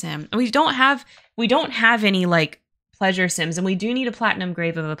pleasure sim. We don't have any like pleasure sims, and we do need a platinum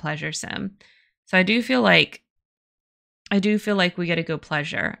grave of a pleasure sim. So I do feel like we gotta go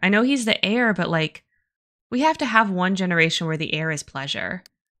pleasure. I know he's the heir, but like we have to have one generation where the heir is pleasure.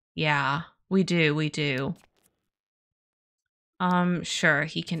 Yeah, we do. Sure,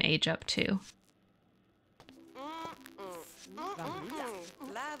 he can age up too.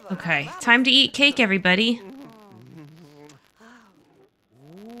 Okay, time to eat cake, everybody.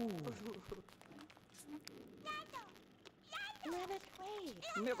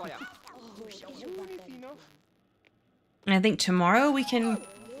 And I think tomorrow we can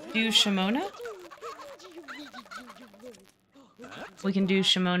do Shimona. We can do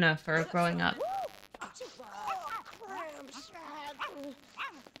Shimona for growing up.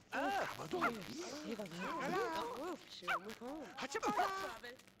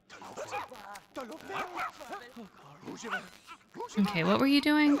 Okay, what were you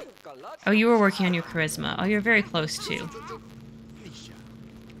doing? Oh, you were working on your charisma. Oh, you're very close too.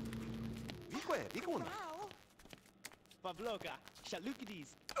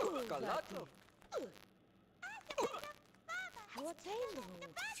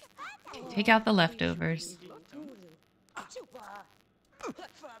 Take out the leftovers.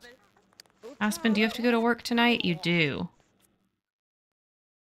 Aspen, do you have to go to work tonight? You do.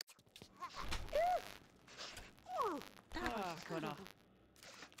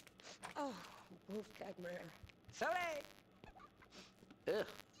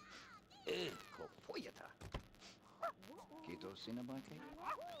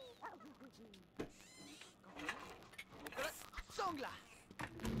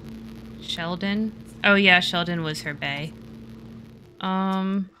 Sheldon? Oh yeah, Sheldon was her bae.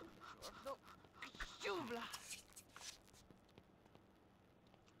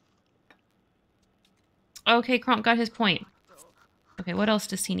 Okay, Kronk got his point. Okay, what else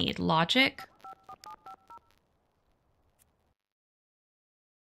does he need? Logic?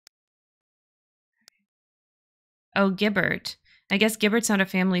 Oh, Gibbert. I guess Gibbert's not a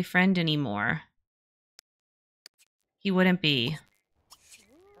family friend anymore. He wouldn't be.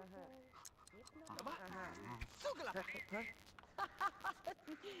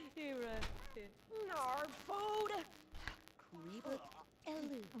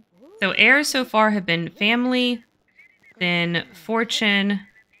 So heirs so far have been family, then fortune,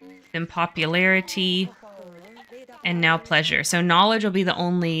 then popularity, and now pleasure. So knowledge will be the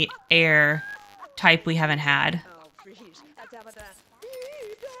only heir type we haven't had.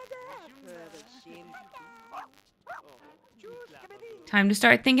 Time to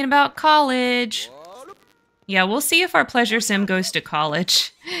start thinking about college. Yeah, we'll see if our pleasure sim goes to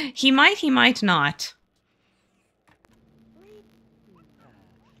college. He might not.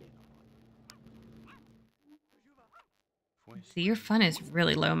 See, your fun is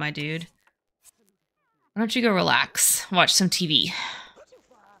really low, my dude. Why don't you go relax? Watch some TV.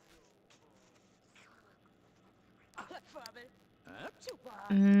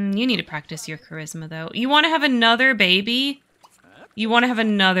 You need to practice your charisma, though. You want to have another baby? You want to have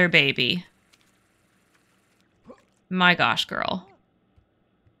another baby. My gosh, girl.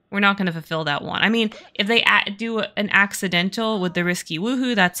 We're not going to fulfill that one. I mean, if they do an accidental with the risky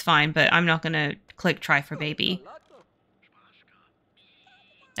woohoo, that's fine, but I'm not going to click try for baby.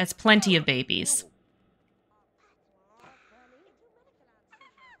 That's plenty of babies.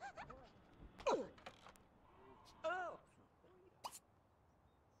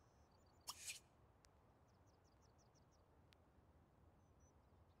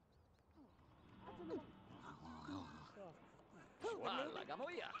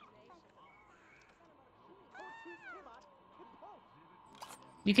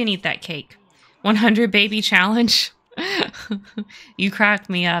 You can eat that cake. 100 baby challenge. You crack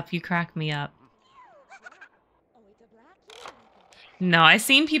me up. You crack me up. No, I've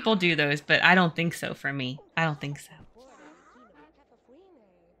seen people do those, but I don't think so for me. I don't think so.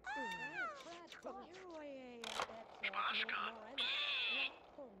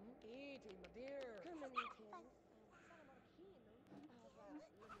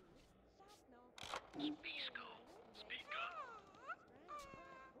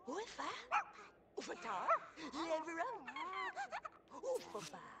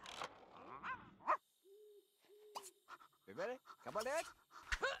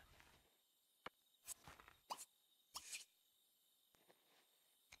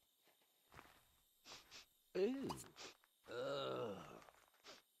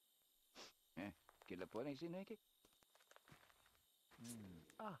 ¿Qué le pueden decir aquí?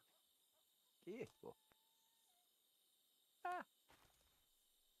 Ah, hijo. Ah.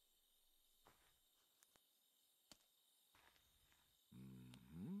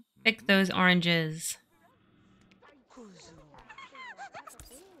 Pick those oranges.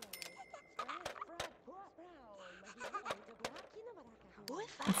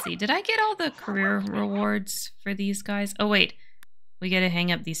 Let's see. Did I get all the career rewards for these guys? Oh, wait. We gotta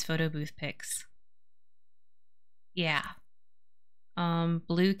hang up these photo booth pics. Yeah.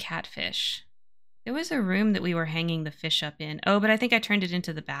 Blue catfish. There was a room that we were hanging the fish up in. Oh, but I think I turned it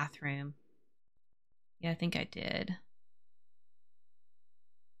into the bathroom. Yeah, I think I did.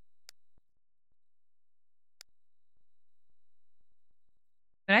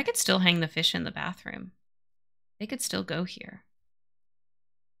 But I could still hang the fish in the bathroom. They could still go here.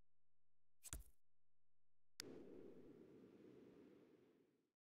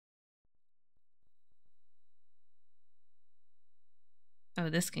 Oh,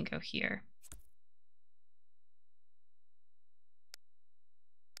 this can go here.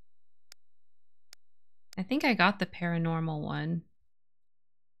 I think I got the paranormal one.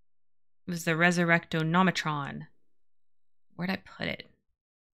 It was the Resurrectonometron. Where'd I put it?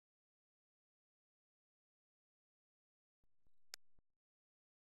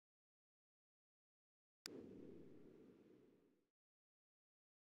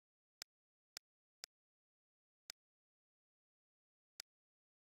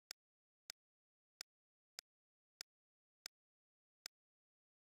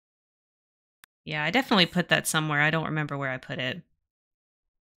 Yeah, I definitely put that somewhere. I don't remember where I put it.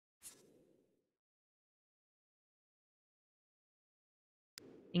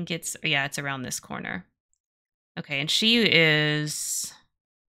 I think it's, yeah, it's around this corner. Okay, and she's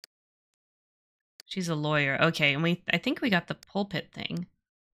a lawyer. Okay, and I think we got the pulpit thing.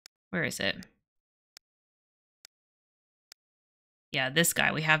 Where is it? Yeah, this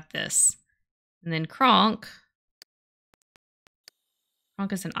guy, we have this. And then Kronk.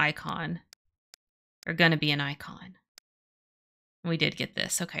 Kronk is an icon. Or gonna be an icon. We did get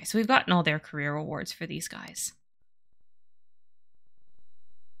this. Okay, so we've gotten all their career rewards for these guys.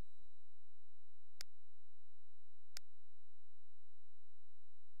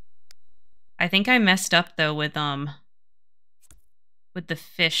 I think I messed up though with the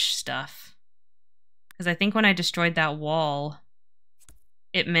fish stuff. Because I think when I destroyed that wall,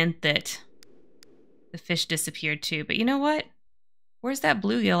 it meant that the fish disappeared too. But you know what? Where's that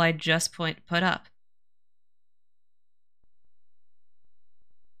bluegill I just put up?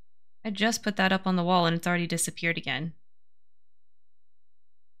 I just put that up on the wall and it's already disappeared again.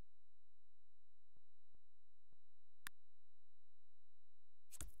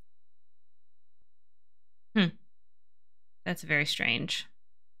 That's very strange.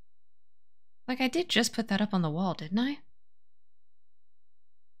 Like, I did just put that up on the wall, didn't I?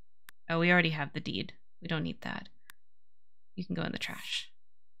 Oh, we already have the deed. We don't need that. You can go in the trash.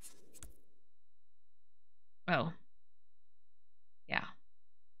 Oh. Yeah.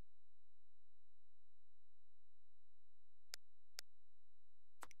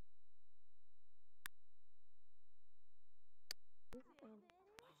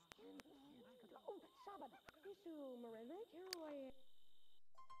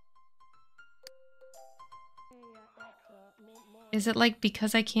 Is it like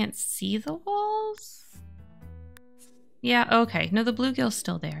because I can't see the walls? Yeah, okay. No, the bluegill's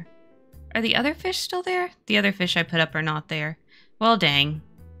still there. Are the other fish still there? The other fish I put up are not there. Well, dang.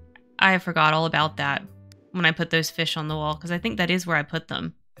 I forgot all about that when I put those fish on the wall, because I think that is where I put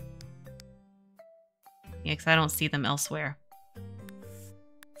them. Yeah, because I don't see them elsewhere.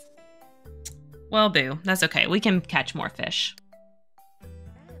 Well, boo. That's okay. We can catch more fish.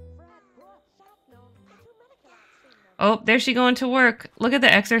 Oh, there's she going to work. Look at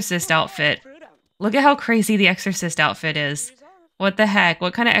the exorcist outfit. Look at how crazy the exorcist outfit is. What the heck?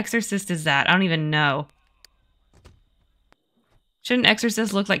 What kind of exorcist is that? I don't even know. Shouldn't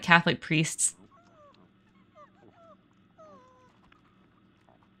exorcists look like Catholic priests?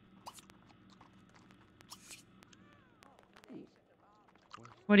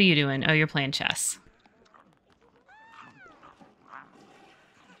 What are you doing? Oh, you're playing chess.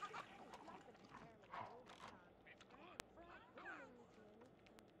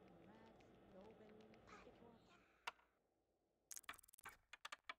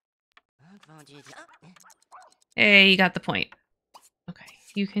 Hey, you got the point. Okay,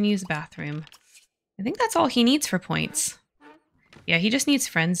 you can use the bathroom. I think that's all he needs for points. Yeah, he just needs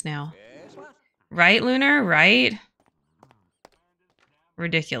friends now. Right, Lunar? Right?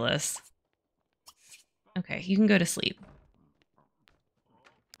 Ridiculous. Okay, you can go to sleep.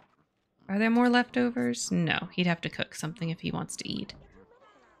 Are there more leftovers? No, he'd have to cook something if he wants to eat.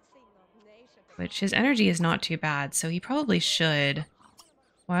 Which his energy is not too bad, so he probably should.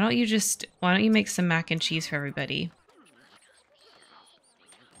 Why don't you make some mac and cheese for everybody?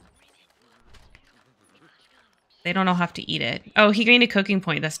 They don't all have to eat it. Oh, he gained a cooking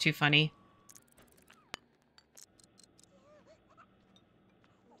point. That's too funny.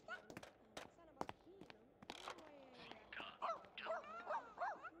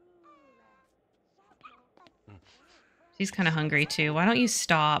 She's kind of hungry too. Why don't you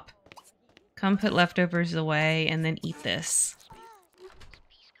stop? Come put leftovers away and then eat this.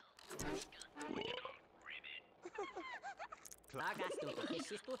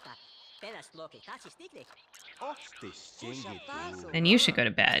 Then you should go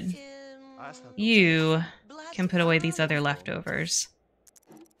to bed. You can put away these other leftovers.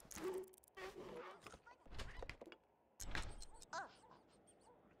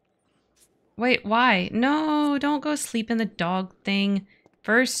 Wait, why? No, don't go sleep in the dog thing.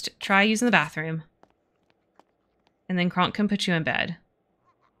 First, try using the bathroom. And then Kronk can put you in bed.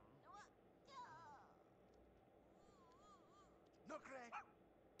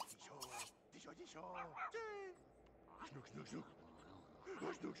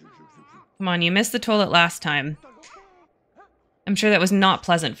 Come on, you missed the toilet last time. I'm sure that was not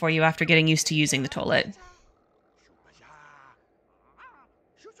pleasant for you after getting used to using the toilet.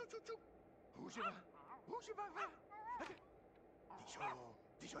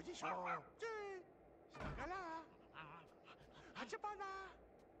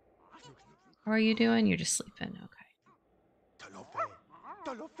 How are you doing? You're just sleeping. Okay.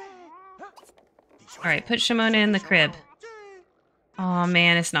 Alright, put Shimona in the crib. Oh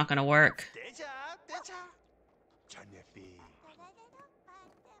man, it's not gonna work.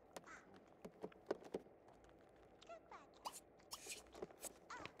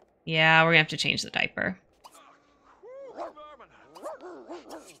 Yeah, we're gonna have to change the diaper.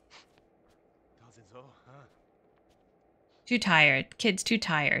 Too tired. Kid's too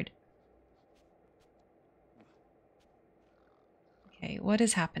tired. Okay, what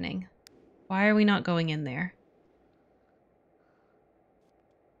is happening? Why are we not going in there?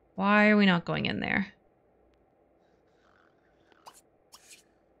 Why are we not going in there?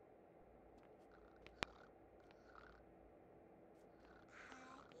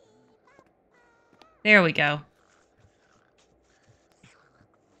 There we go.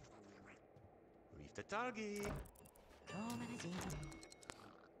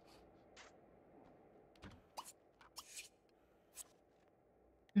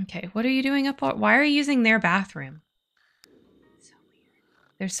 Okay, what are you doing up? Why are you using their bathroom? So weird.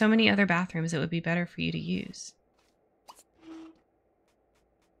 There's so many other bathrooms it would be better for you to use.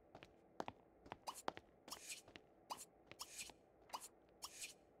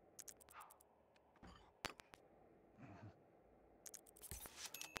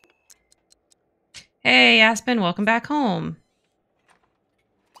 Hey, Aspen, welcome back home.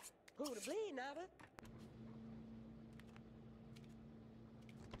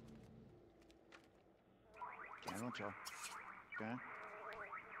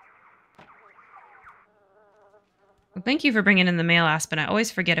 Well, thank you for bringing in the mail, Aspen. I always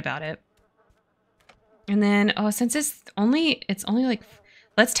forget about it. And then, oh, since it's only like,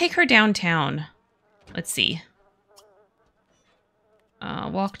 let's take her downtown. Let's see.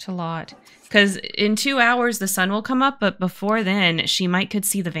 Walk to lot. Because in 2 hours, the sun will come up, but before then, she could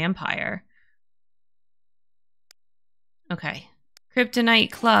see the vampire. Okay.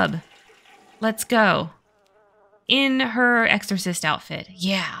 Kryptonite Club. Let's go. In her exorcist outfit.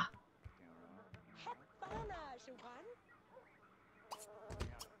 Yeah.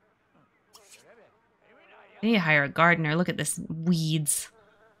 I need to hire a gardener. Look at this weeds.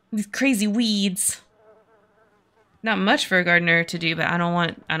 These crazy weeds. Not much for a gardener to do, but I don't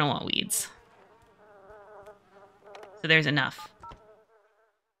want weeds. So there's enough.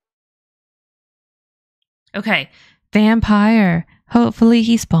 Okay. Vampire. Hopefully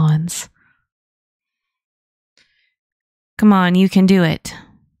he spawns. Come on, you can do it.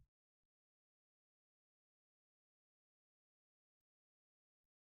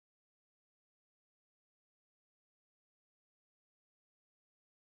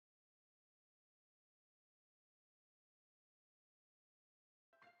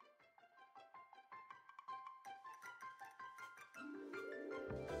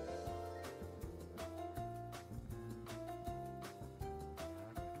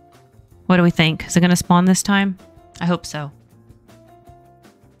 What do we think? Is it going to spawn this time? I hope so.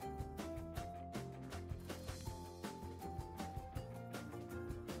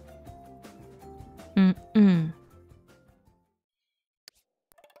 Mm-mm.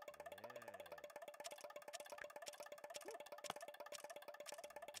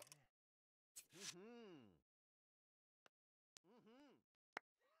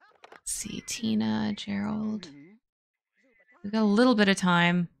 Let's see, Tina, Gerald. We've got a little bit of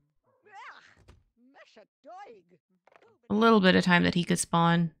time. A little bit of time that he could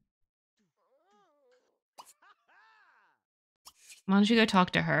spawn. Why don't you go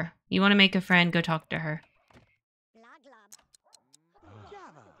talk to her? You want to make a friend, go talk to her.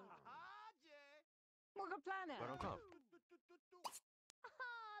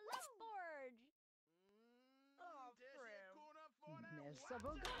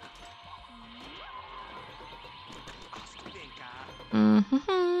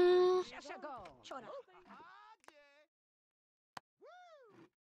 Mm-hmm.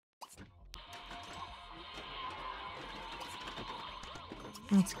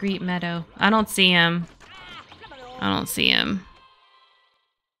 Let's greet Meadow. I don't see him. I don't see him.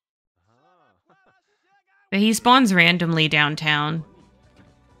 But he spawns randomly downtown.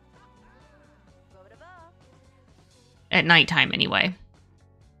 At nighttime, anyway.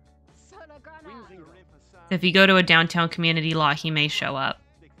 If you go to a downtown community lot, he may show up.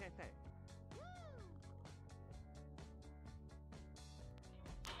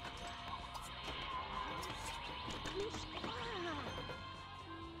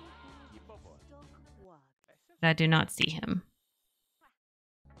 But I do not see him.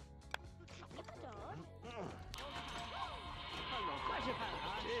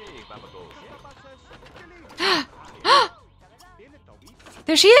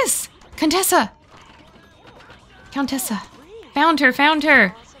 There she is! Contessa! Countessa. Found her, found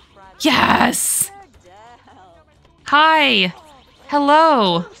her! Yes! Hi!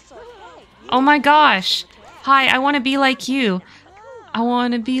 Hello! Oh my gosh! Hi, I want to be like you. I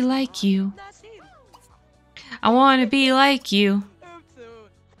want to be like you. I want to be like you.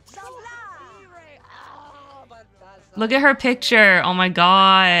 Look at her picture. Oh my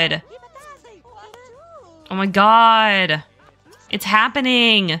god. Oh my god. It's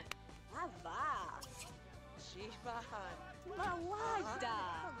happening.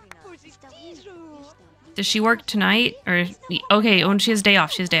 Does she work tonight? Or okay, when she has day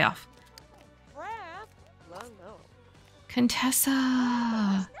off, she has day off.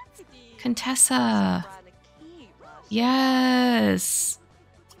 Contessa. Contessa. Yes.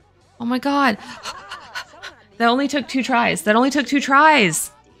 Oh my god. That only took 2 tries. That only took 2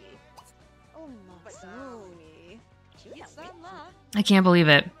 tries. I can't believe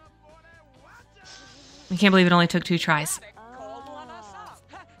it. I can't believe it only took 2 tries.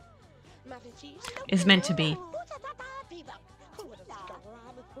 It's meant to be.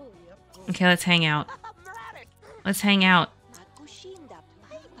 Okay, let's hang out. Let's hang out.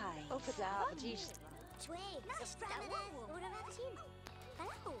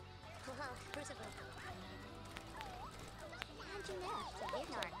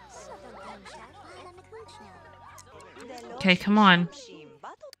 Okay, come on.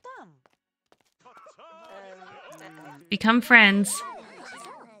 Become friends.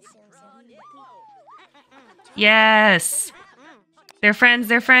 Yes. They're friends,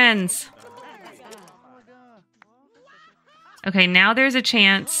 they're friends. Okay, now there's a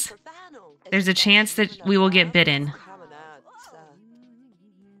chance. There's a chance that we will get bitten.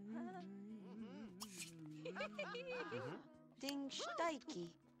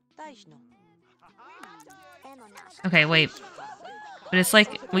 Okay, wait. But it's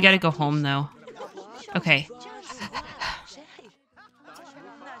like, we gotta go home, though. Okay.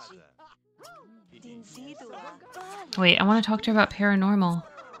 Wait, I want to talk to her about paranormal.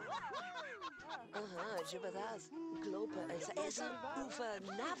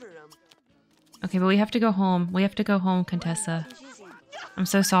 Okay, but we have to go home. We have to go home, Contessa. I'm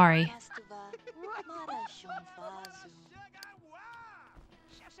so sorry.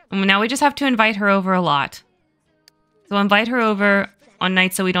 And now we just have to invite her over a lot. So invite her over on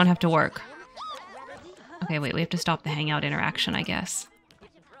nights so we don't have to work. Okay, wait, we have to stop the hangout interaction, I guess.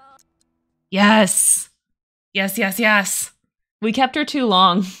 Yes! Yes, yes, yes! We kept her too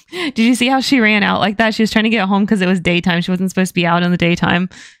long. Did you see how she ran out like that? She was trying to get home because it was daytime. She wasn't supposed to be out in the daytime.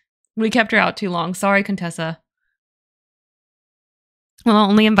 We kept her out too long. Sorry, Contessa. Well, I'll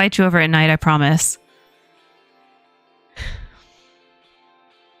only invite you over at night, I promise.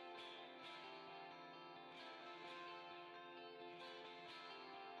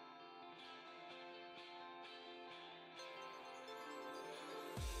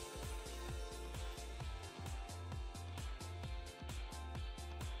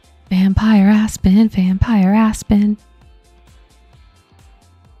 Vampire Aspen, Vampire Aspen.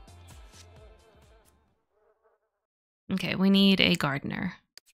 Okay, we need a gardener.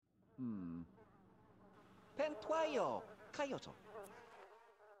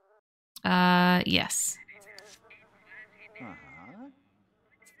 Yes.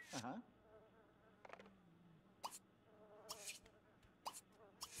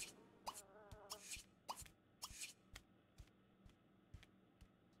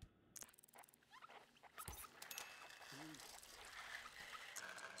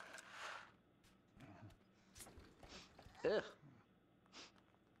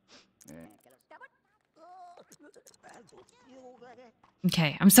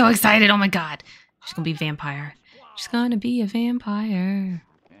 Okay, I'm so excited. Oh my god. She's gonna be a vampire. She's gonna be a vampire.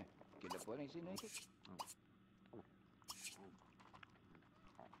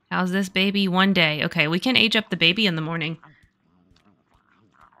 How's this baby? 1 day. Okay, we can age up the baby in the morning.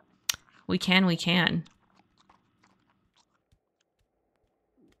 We can.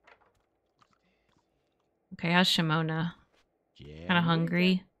 Okay, how's Shimona? Kind of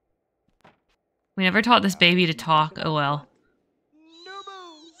hungry. We never taught this baby to talk. Oh well.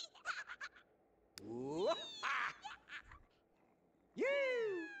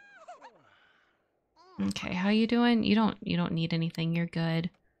 Okay, how you doing? You don't need anything. You're good.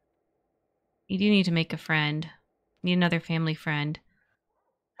 You do need to make a friend. Need another family friend.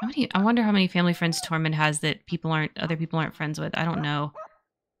 I wonder how many family friends Tormund has that other people aren't friends with. I don't know.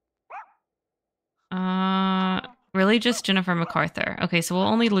 Really just Jennifer MacArthur. Okay, so we'll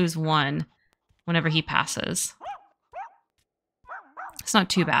only lose one whenever he passes. It's not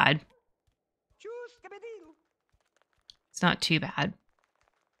too bad. It's not too bad.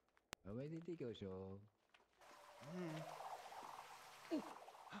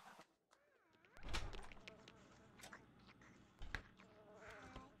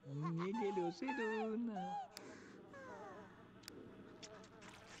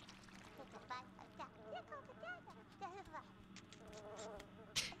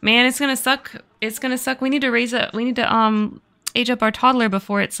 Man, it's gonna suck. It's gonna suck. We need to age up our toddler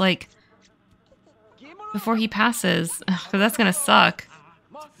before it's like before he passes. Cause that's gonna suck.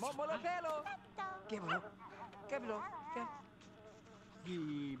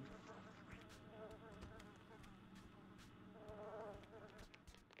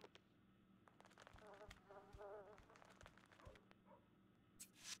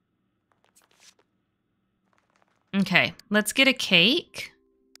 Okay, let's get a cake.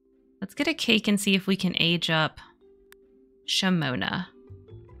 Let's get a cake and see if we can age up Shimona.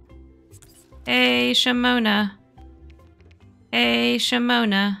 Hey, Shimona. Hey,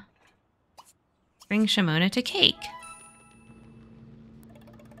 Shimona. Bring Shimona to cake.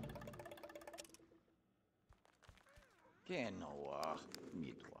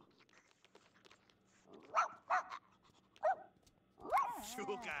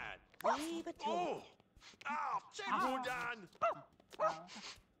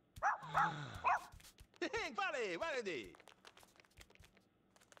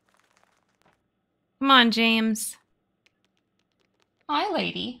 Come on, James. Hi,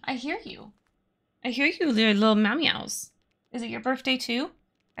 lady. I hear you. I hear you, little meows. Is it your birthday, too?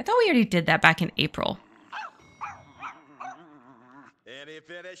 I thought we already did that back in April.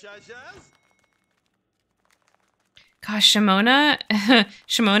 Gosh, Shimona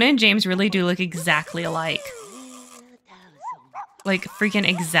and James really do look exactly alike. Like, freaking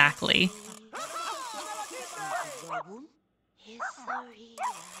exactly.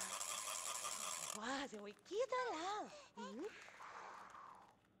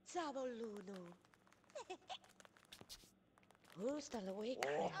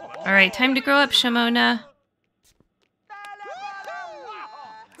 All right, time to grow up, Shimona.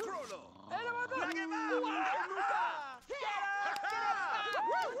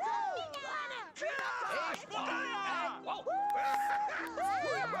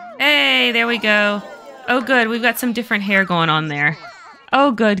 Hey, there we go. Oh, good. We've got some different hair going on there.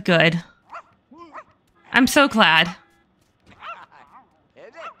 Oh, good, good. I'm so glad.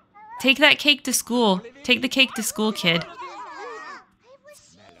 Take that cake to school. Take the cake to school, kid.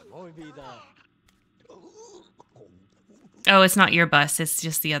 Oh, it's not your bus. It's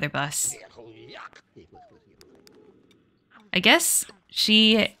just the other bus. I guess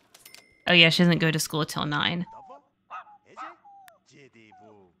she... Oh yeah, she doesn't go to school till 9.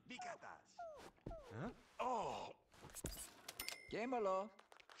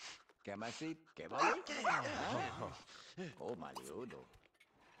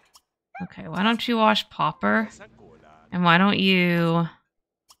 Okay, why don't you wash Popper? And why don't you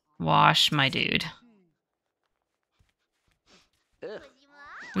wash my dude?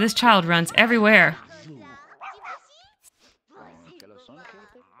 This child runs everywhere.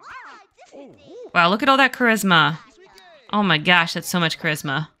 Wow, look at all that charisma. Oh my gosh, that's so much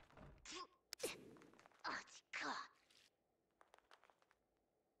charisma.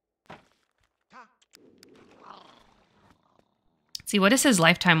 See, what does his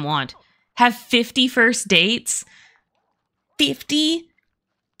lifetime want? Have 50 first dates? 50?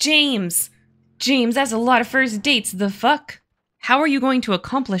 James! James, that's a lot of first dates, the fuck? How are you going to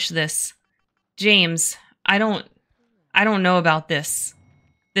accomplish this? James, I don't know about this.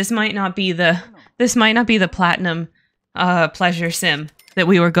 This might not be the platinum pleasure sim that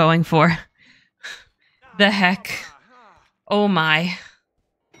we were going for. The heck. Oh my.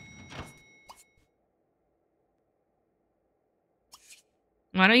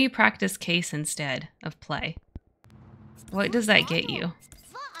 Why don't you practice case instead of play? What does that get you?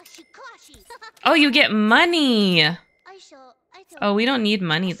 Oh, you get money! Oh, we don't need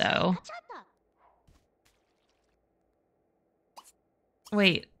money, though.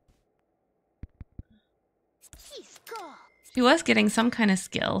 Wait. She was getting some kind of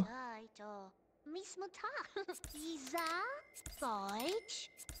skill.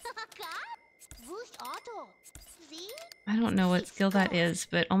 I don't know what skill that is,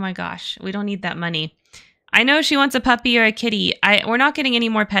 but oh my gosh, we don't need that money. I know she wants a puppy or a kitty. We're not getting any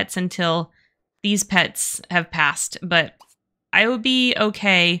more pets until these pets have passed, but I would be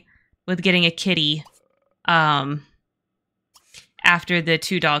okay with getting a kitty after the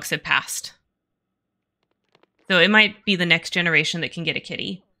 2 dogs have passed. So it might be the next generation that can get a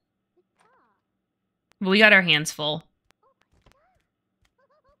kitty. But we got our hands full.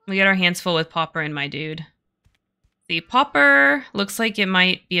 We got our hands full with Popper and my dude. See, Popper looks like it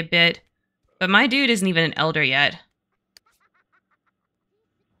might be a bit... But my dude isn't even an elder yet.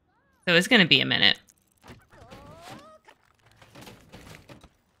 So it's gonna be a minute.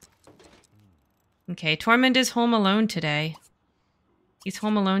 Okay, Tormund is home alone today. He's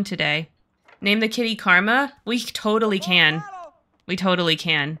home alone today. Name the kitty Karma? We totally can. We totally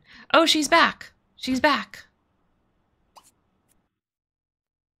can. Oh, she's back. She's back.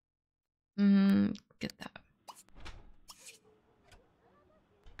 Get that.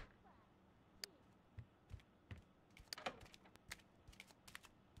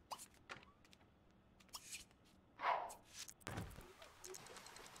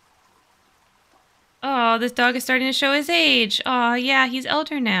 Oh, this dog is starting to show his age. Oh, yeah, he's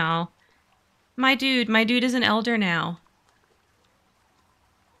elder now. My dude is an elder now.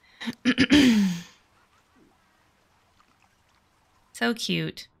 So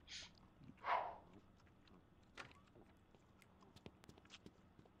cute.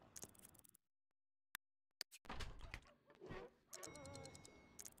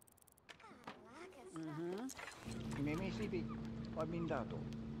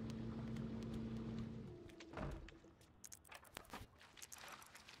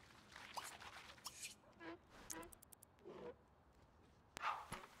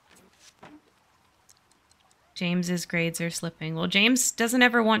 James's grades are slipping. Well, James doesn't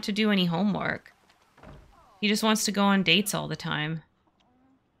ever want to do any homework. He just wants to go on dates all the time.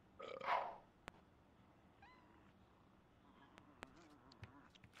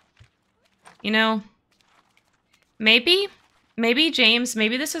 You know, maybe James,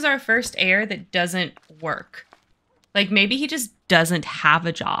 maybe this is our first heir that doesn't work. Like, maybe he just doesn't have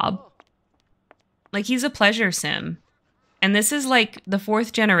a job. Like, he's a pleasure sim. And this is like the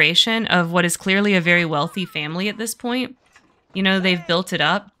 4th generation of what is clearly a very wealthy family at this point. You know, they've built it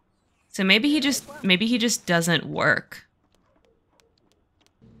up. So maybe he just doesn't work.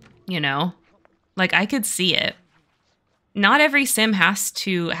 You know? Like, I could see it. Not every sim has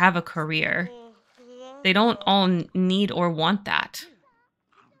to have a career. They don't all need or want that.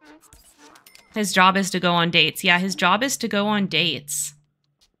 His job is to go on dates. Yeah, his job is to go on dates.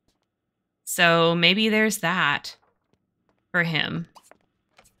 So maybe there's that for him.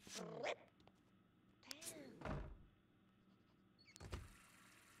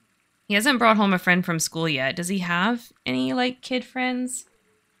 He hasn't brought home a friend from school yet. Does he have any, like, kid friends?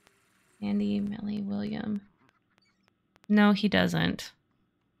 Sandy, Millie, William. No, he doesn't.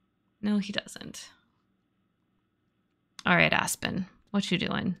 No, he doesn't. All right, Aspen. What you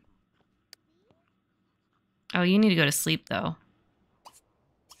doing? Oh, you need to go to sleep, though.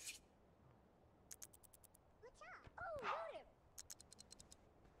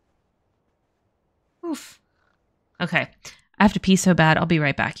 Oof. Okay. I have to pee so bad. I'll be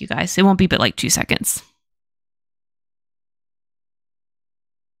right back, you guys. It won't be but like 2 seconds.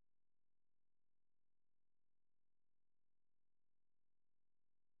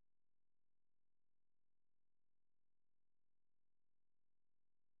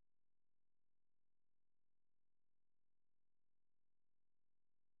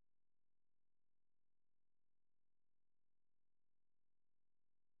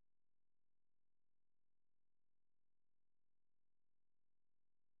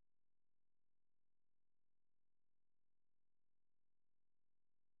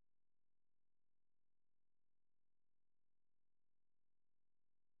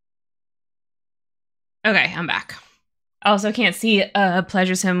 Okay, I'm back. I also can't see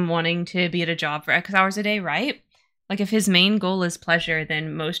pleasures him wanting to be at a job for X hours a day, right? Like, if his main goal is pleasure,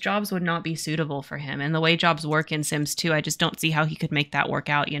 then most jobs would not be suitable for him. And the way jobs work in Sims 2, I just don't see how he could make that work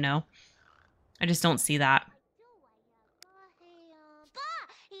out, you know? I just don't see that.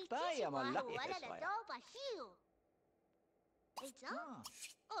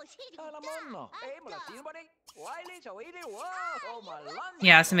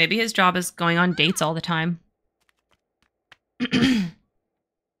 Yeah, so maybe his job is going on dates all the time.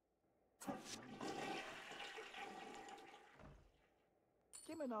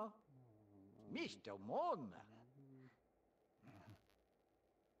 Mistä on?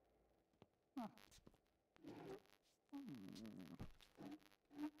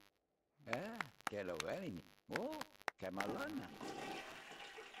 Kello väliin. Oh, kämälänä.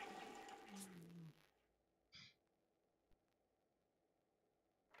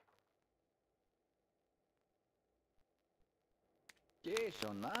 Kes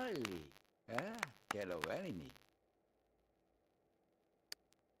on nalli? Kello väliin.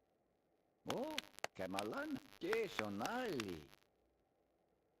 Oh, kämälänä. Kes on nalli?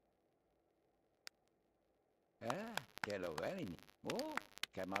 Kello väliin. Oh,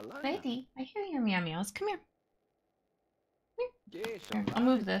 kämälänä. Lady, I hear your meow meows. Come here. Kes Here, on I'll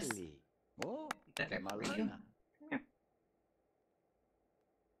move this. nalli? Oh, Better for you. kämälänä. Come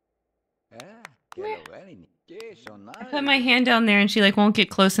here. Kello väliin. Kes on I nalli? put my hand down there and she like won't get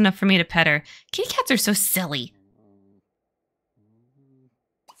close enough for me to pet her. Kitty cats are so silly.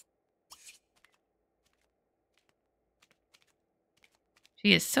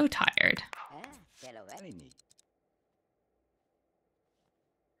 She is so tired. Kello väliin.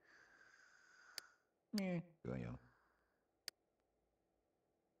 Joo.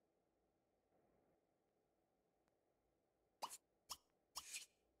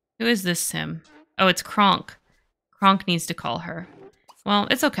 Who is this Sim? Oh, it's Kronk. Kronk needs to call her. Well,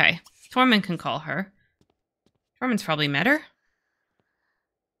 it's okay. Tormund can call her. Tormund's probably met her.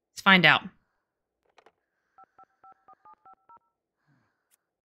 Let's find out.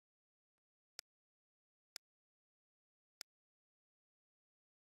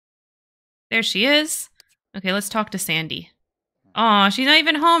 There she is. Okay, let's talk to Sandy. Aw, she's not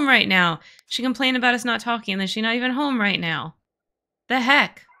even home right now. She complained about us not talking, and then she's not even home right now. The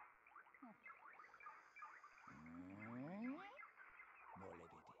heck?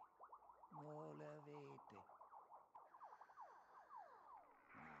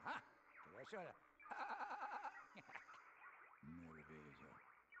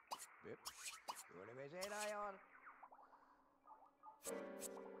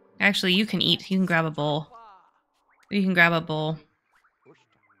 Actually, you can eat. You can grab a bowl. You can grab a bowl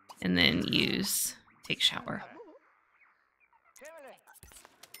and then take shower.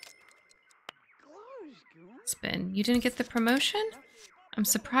 Aspen, you didn't get the promotion? I'm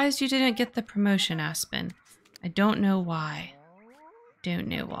surprised you didn't get the promotion, Aspen. I don't know why. Don't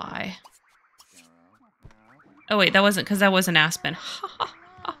know why. Oh wait, that wasn't Aspen.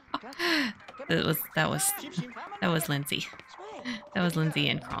 that was Lindsay. That was Lindsay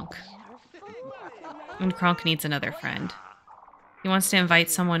and Kronk. And Kronk needs another friend. He wants to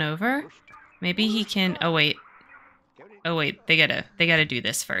invite someone over. Maybe he can. Oh wait. They gotta do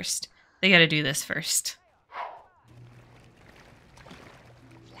this first. Yeah, they gotta do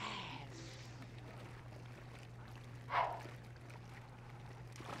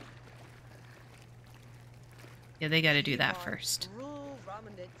that first.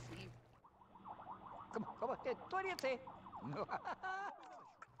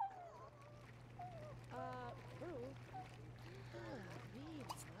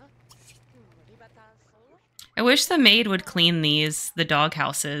 I wish the maid would clean the dog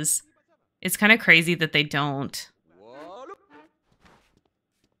houses. It's kind of crazy that they don't.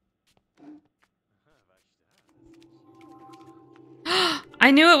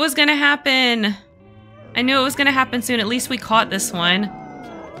 I knew it was gonna happen. I knew it was gonna happen soon. At least we caught this one.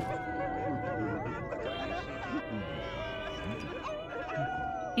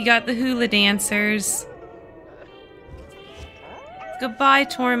 You got the hula dancers. Goodbye,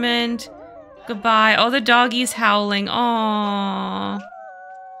 Tormund. Goodbye. Oh, the doggy's howling. Aww.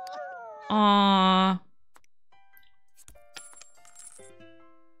 Aww.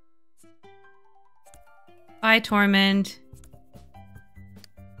 Bye, Tormund.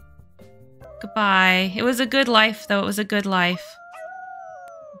 Goodbye. It was a good life, though. It was a good life.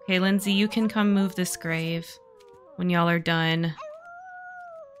 Okay, Lindsay, you can come move this grave when y'all are done.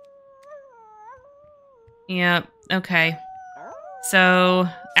 Yep, okay. So,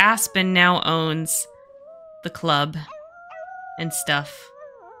 Aspen now owns the club and stuff.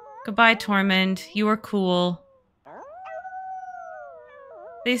 Goodbye, Tormund. You were cool.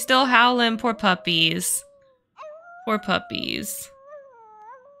 They still howling, poor puppies. Poor puppies.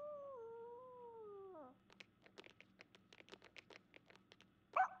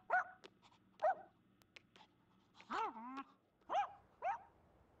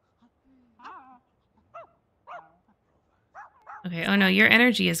 Okay, oh no, your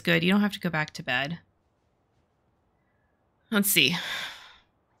energy is good. You don't have to go back to bed. Let's see.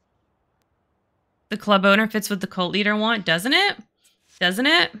 The club owner fits what the cult leader want, doesn't it? Doesn't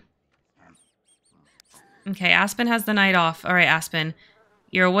it? Okay, Aspen has the night off. All right, Aspen.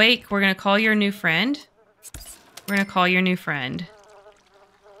 You're awake. We're going to call your new friend. We're going to call your new friend.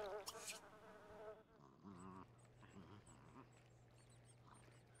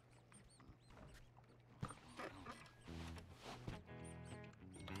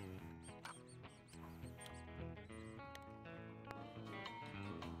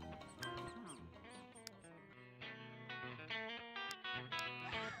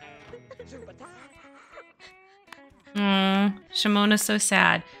 Shimona's so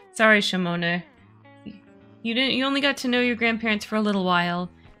sad. Sorry, Shimona. You only got to know your grandparents for a little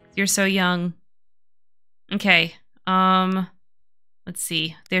while. You're so young. Okay. Let's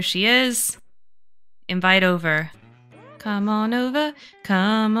see. There she is. Invite over. Come on over,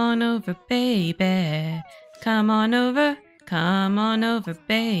 baby. Come on over,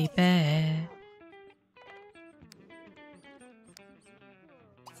 baby.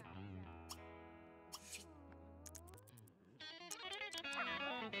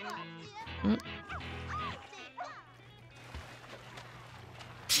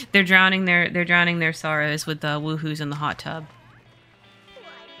 They're drowning their sorrows with the woohoos in the hot tub.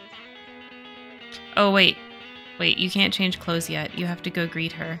 Oh wait, you can't change clothes yet. You have to go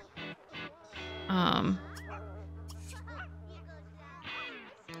greet her.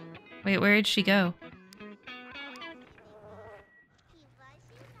 Wait, where did she go?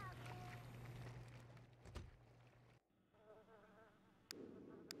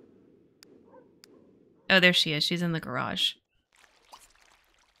 Oh, there she is. She's in the garage.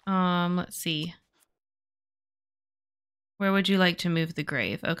 Let's see. Where would you like to move the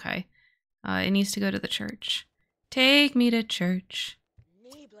grave? Okay. It needs to go to the church. Take me to church.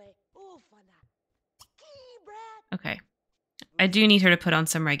 Okay. I do need her to put on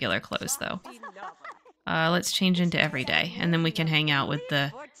some regular clothes, though. Let's change into everyday, and then we can hang out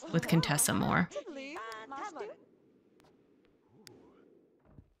with Contessa more.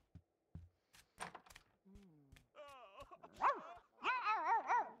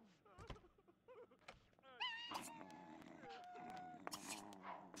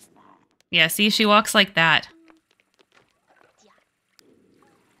 Yeah, see, she walks like that.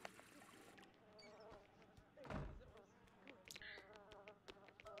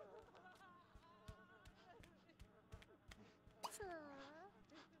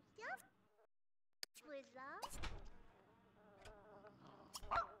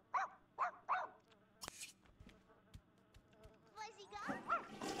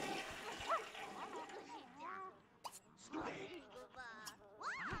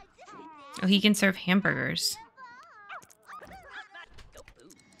 Oh, he can serve hamburgers.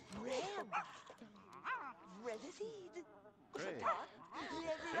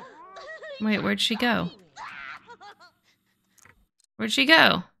 Wait, where'd she go? Where'd she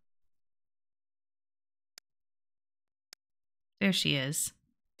go? There she is.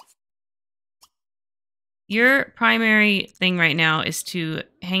 Your primary thing right now is to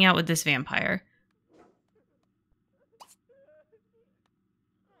hang out with this vampire.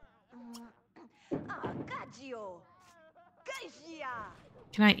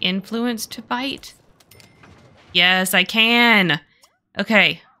 Can I influence to bite? Yes, I can.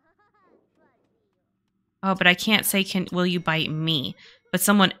 Okay. Oh, but I can't say, will you bite me? But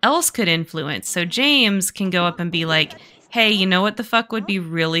someone else could influence. So James can go up and be like, hey, you know what the fuck would be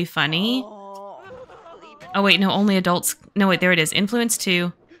really funny? Oh, wait, no, only adults. No, wait, there it is. Influence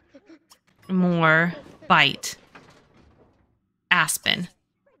 2. More. Bite. Aspen.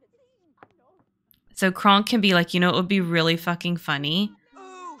 So Kronk can be like, you know, it would be really fucking funny.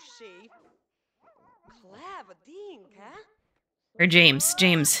 Or James,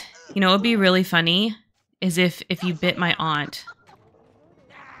 you know, it would be really funny is if you bit my aunt.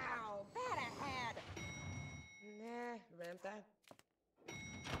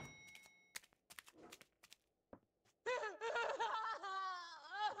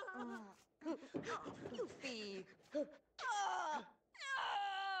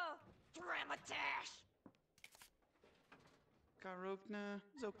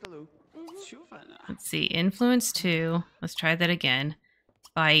 Let's see, influence 2. Let's try that again.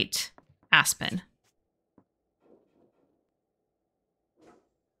 Bite, Aspen.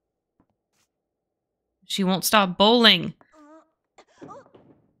 She won't stop bowling.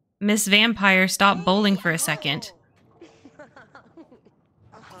 Miss Vampire, stop bowling for a second.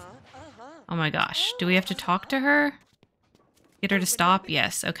 Oh my gosh. Do we have to talk to her? Get her to stop?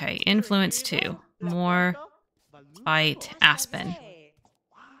 Yes. Okay. Influence 2. More. Bite. Aspen.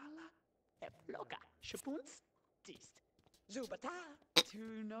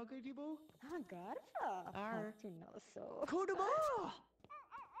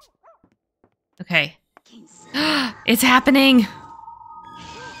 Okay. It's happening!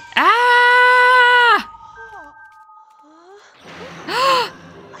 Ah!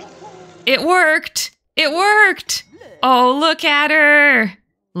 It worked! It worked! Oh, look at her!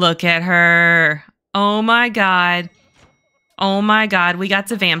 Look at her. Oh my god. Oh my god, we got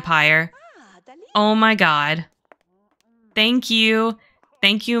the vampire. Oh my god. Thank you.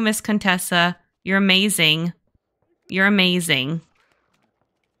 Thank you, Miss Contessa. You're amazing. You're amazing.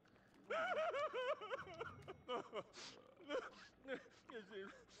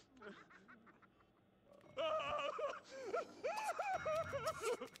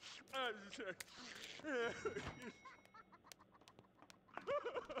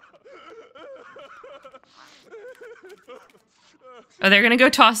 Oh, they're gonna go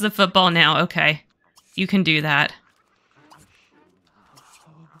toss the football now. Okay. You can do that.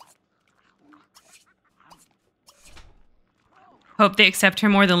 Hope they accept her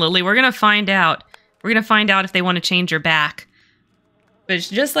more than Lily. We're gonna find out. We're gonna find out if they want to change her back. But it's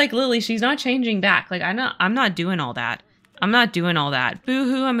just like Lily, she's not changing back. Like, I'm not doing all that. I'm not doing all that.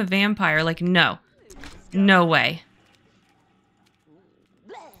 Boo-hoo, I'm a vampire. Like, no. No way.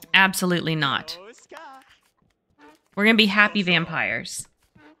 Absolutely not. We're gonna be happy vampires.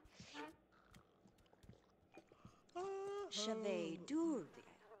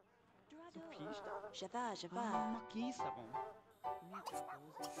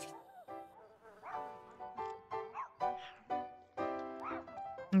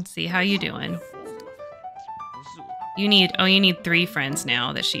 Let's see, how you doing? You need 3 friends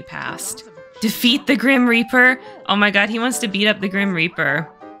now that she passed. Defeat the Grim Reaper? Oh my god, he wants to beat up the Grim Reaper.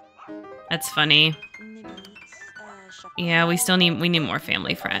 That's funny. Yeah, we need more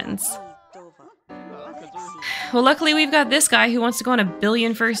family friends. Well, luckily we've got this guy who wants to go on a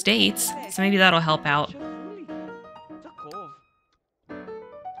billion first dates, so maybe that'll help out.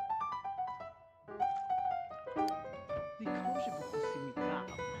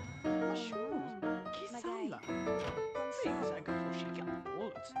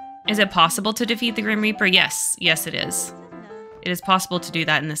 Is it possible to defeat the Grim Reaper? Yes. Yes, it is. It is possible to do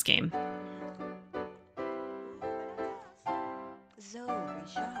that in this game.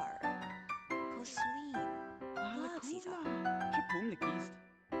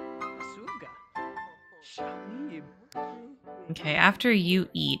 Okay, after you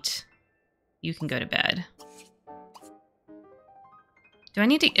eat, you can go to bed.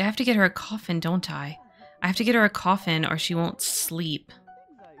 I have to get her a coffin, don't I? I have to get her a coffin or she won't sleep.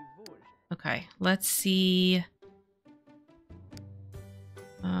 Okay, let's see.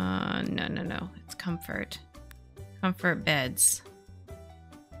 No. It's comfort. Comfort beds.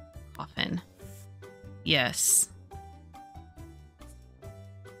 Coffin. Yes.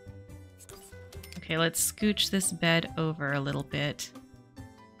 Okay, let's scooch this bed over a little bit.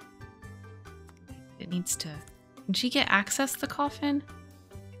 It needs to... Can she get access to the coffin?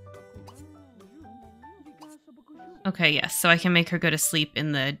 Okay, yes, so I can make her go to sleep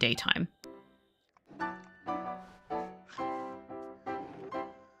in the daytime.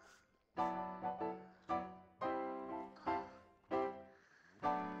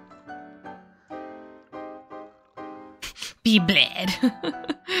 Be bled.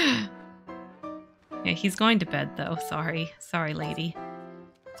 Yeah, he's going to bed though. Sorry. Sorry, lady.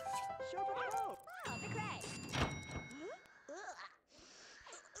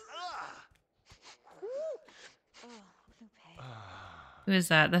 Who is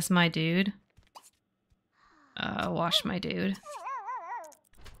that? That's my dude. Wash my dude.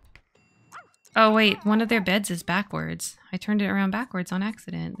 Oh wait, one of their beds is backwards. I turned it around backwards on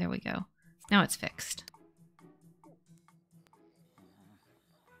accident. There we go. Now it's fixed.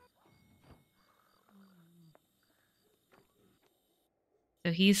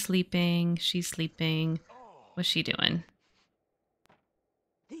 So he's sleeping, she's sleeping. What's she doing?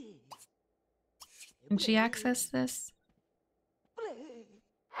 Can she access this?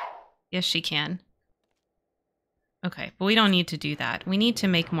 Yes, she can. Okay, but we don't need to do that. We need to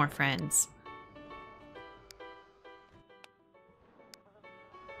make more friends.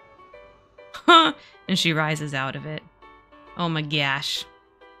 And she rises out of it. Oh my gosh.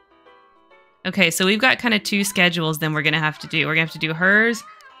 Okay, so we've got kind of two schedules then we're going to have to do. We're going to have to do hers,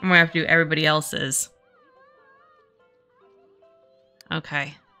 and we're going to have to do everybody else's.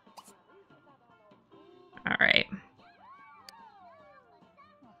 Okay. All right.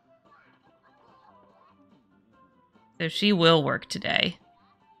 So she will work today.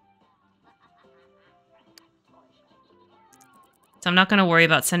 So I'm not going to worry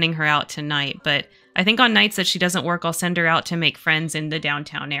about sending her out tonight, but I think on nights that she doesn't work, I'll send her out to make friends in the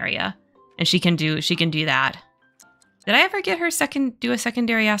downtown area. And she can do that. Did I ever get her do a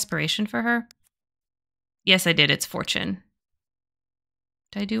secondary aspiration for her? Yes, I did. It's Fortune.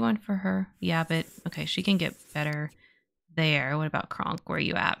 Did I do one for her? Yeah, but okay, she can get better there. What about Kronk? Where are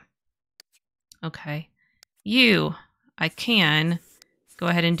you at? Okay. You, I can go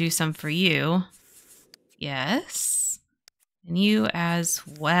ahead and do some for you. Yes. And you as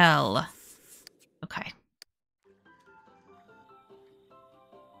well. Okay.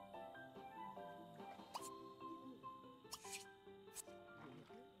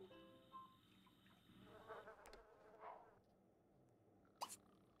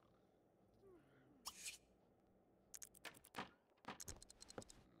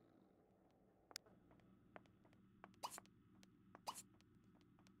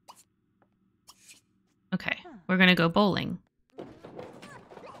 Okay, we're gonna go bowling.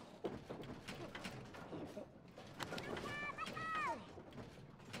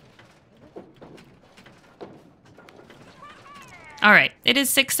 All right, it is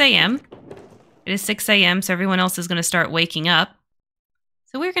 6 a.m. It is 6 a.m., so everyone else is going to start waking up.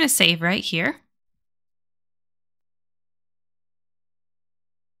 So we're going to save right here.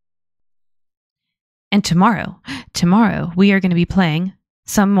 And tomorrow we are going to be playing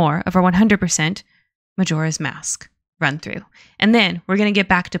some more of our 100% Majora's Mask run through. And then we're going to get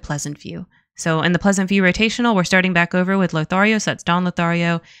back to Pleasant View. So in the Pleasant View rotational, we're starting back over with Lothario. So that's Don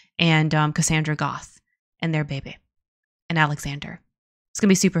Lothario and Cassandra Goth and their baby. And Alexander. It's going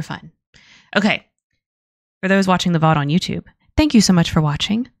to be super fun. Okay. For those watching the VOD on YouTube, thank you so much for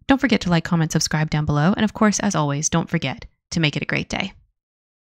watching. Don't forget to like, comment, subscribe down below. And of course, as always, don't forget to make it a great day.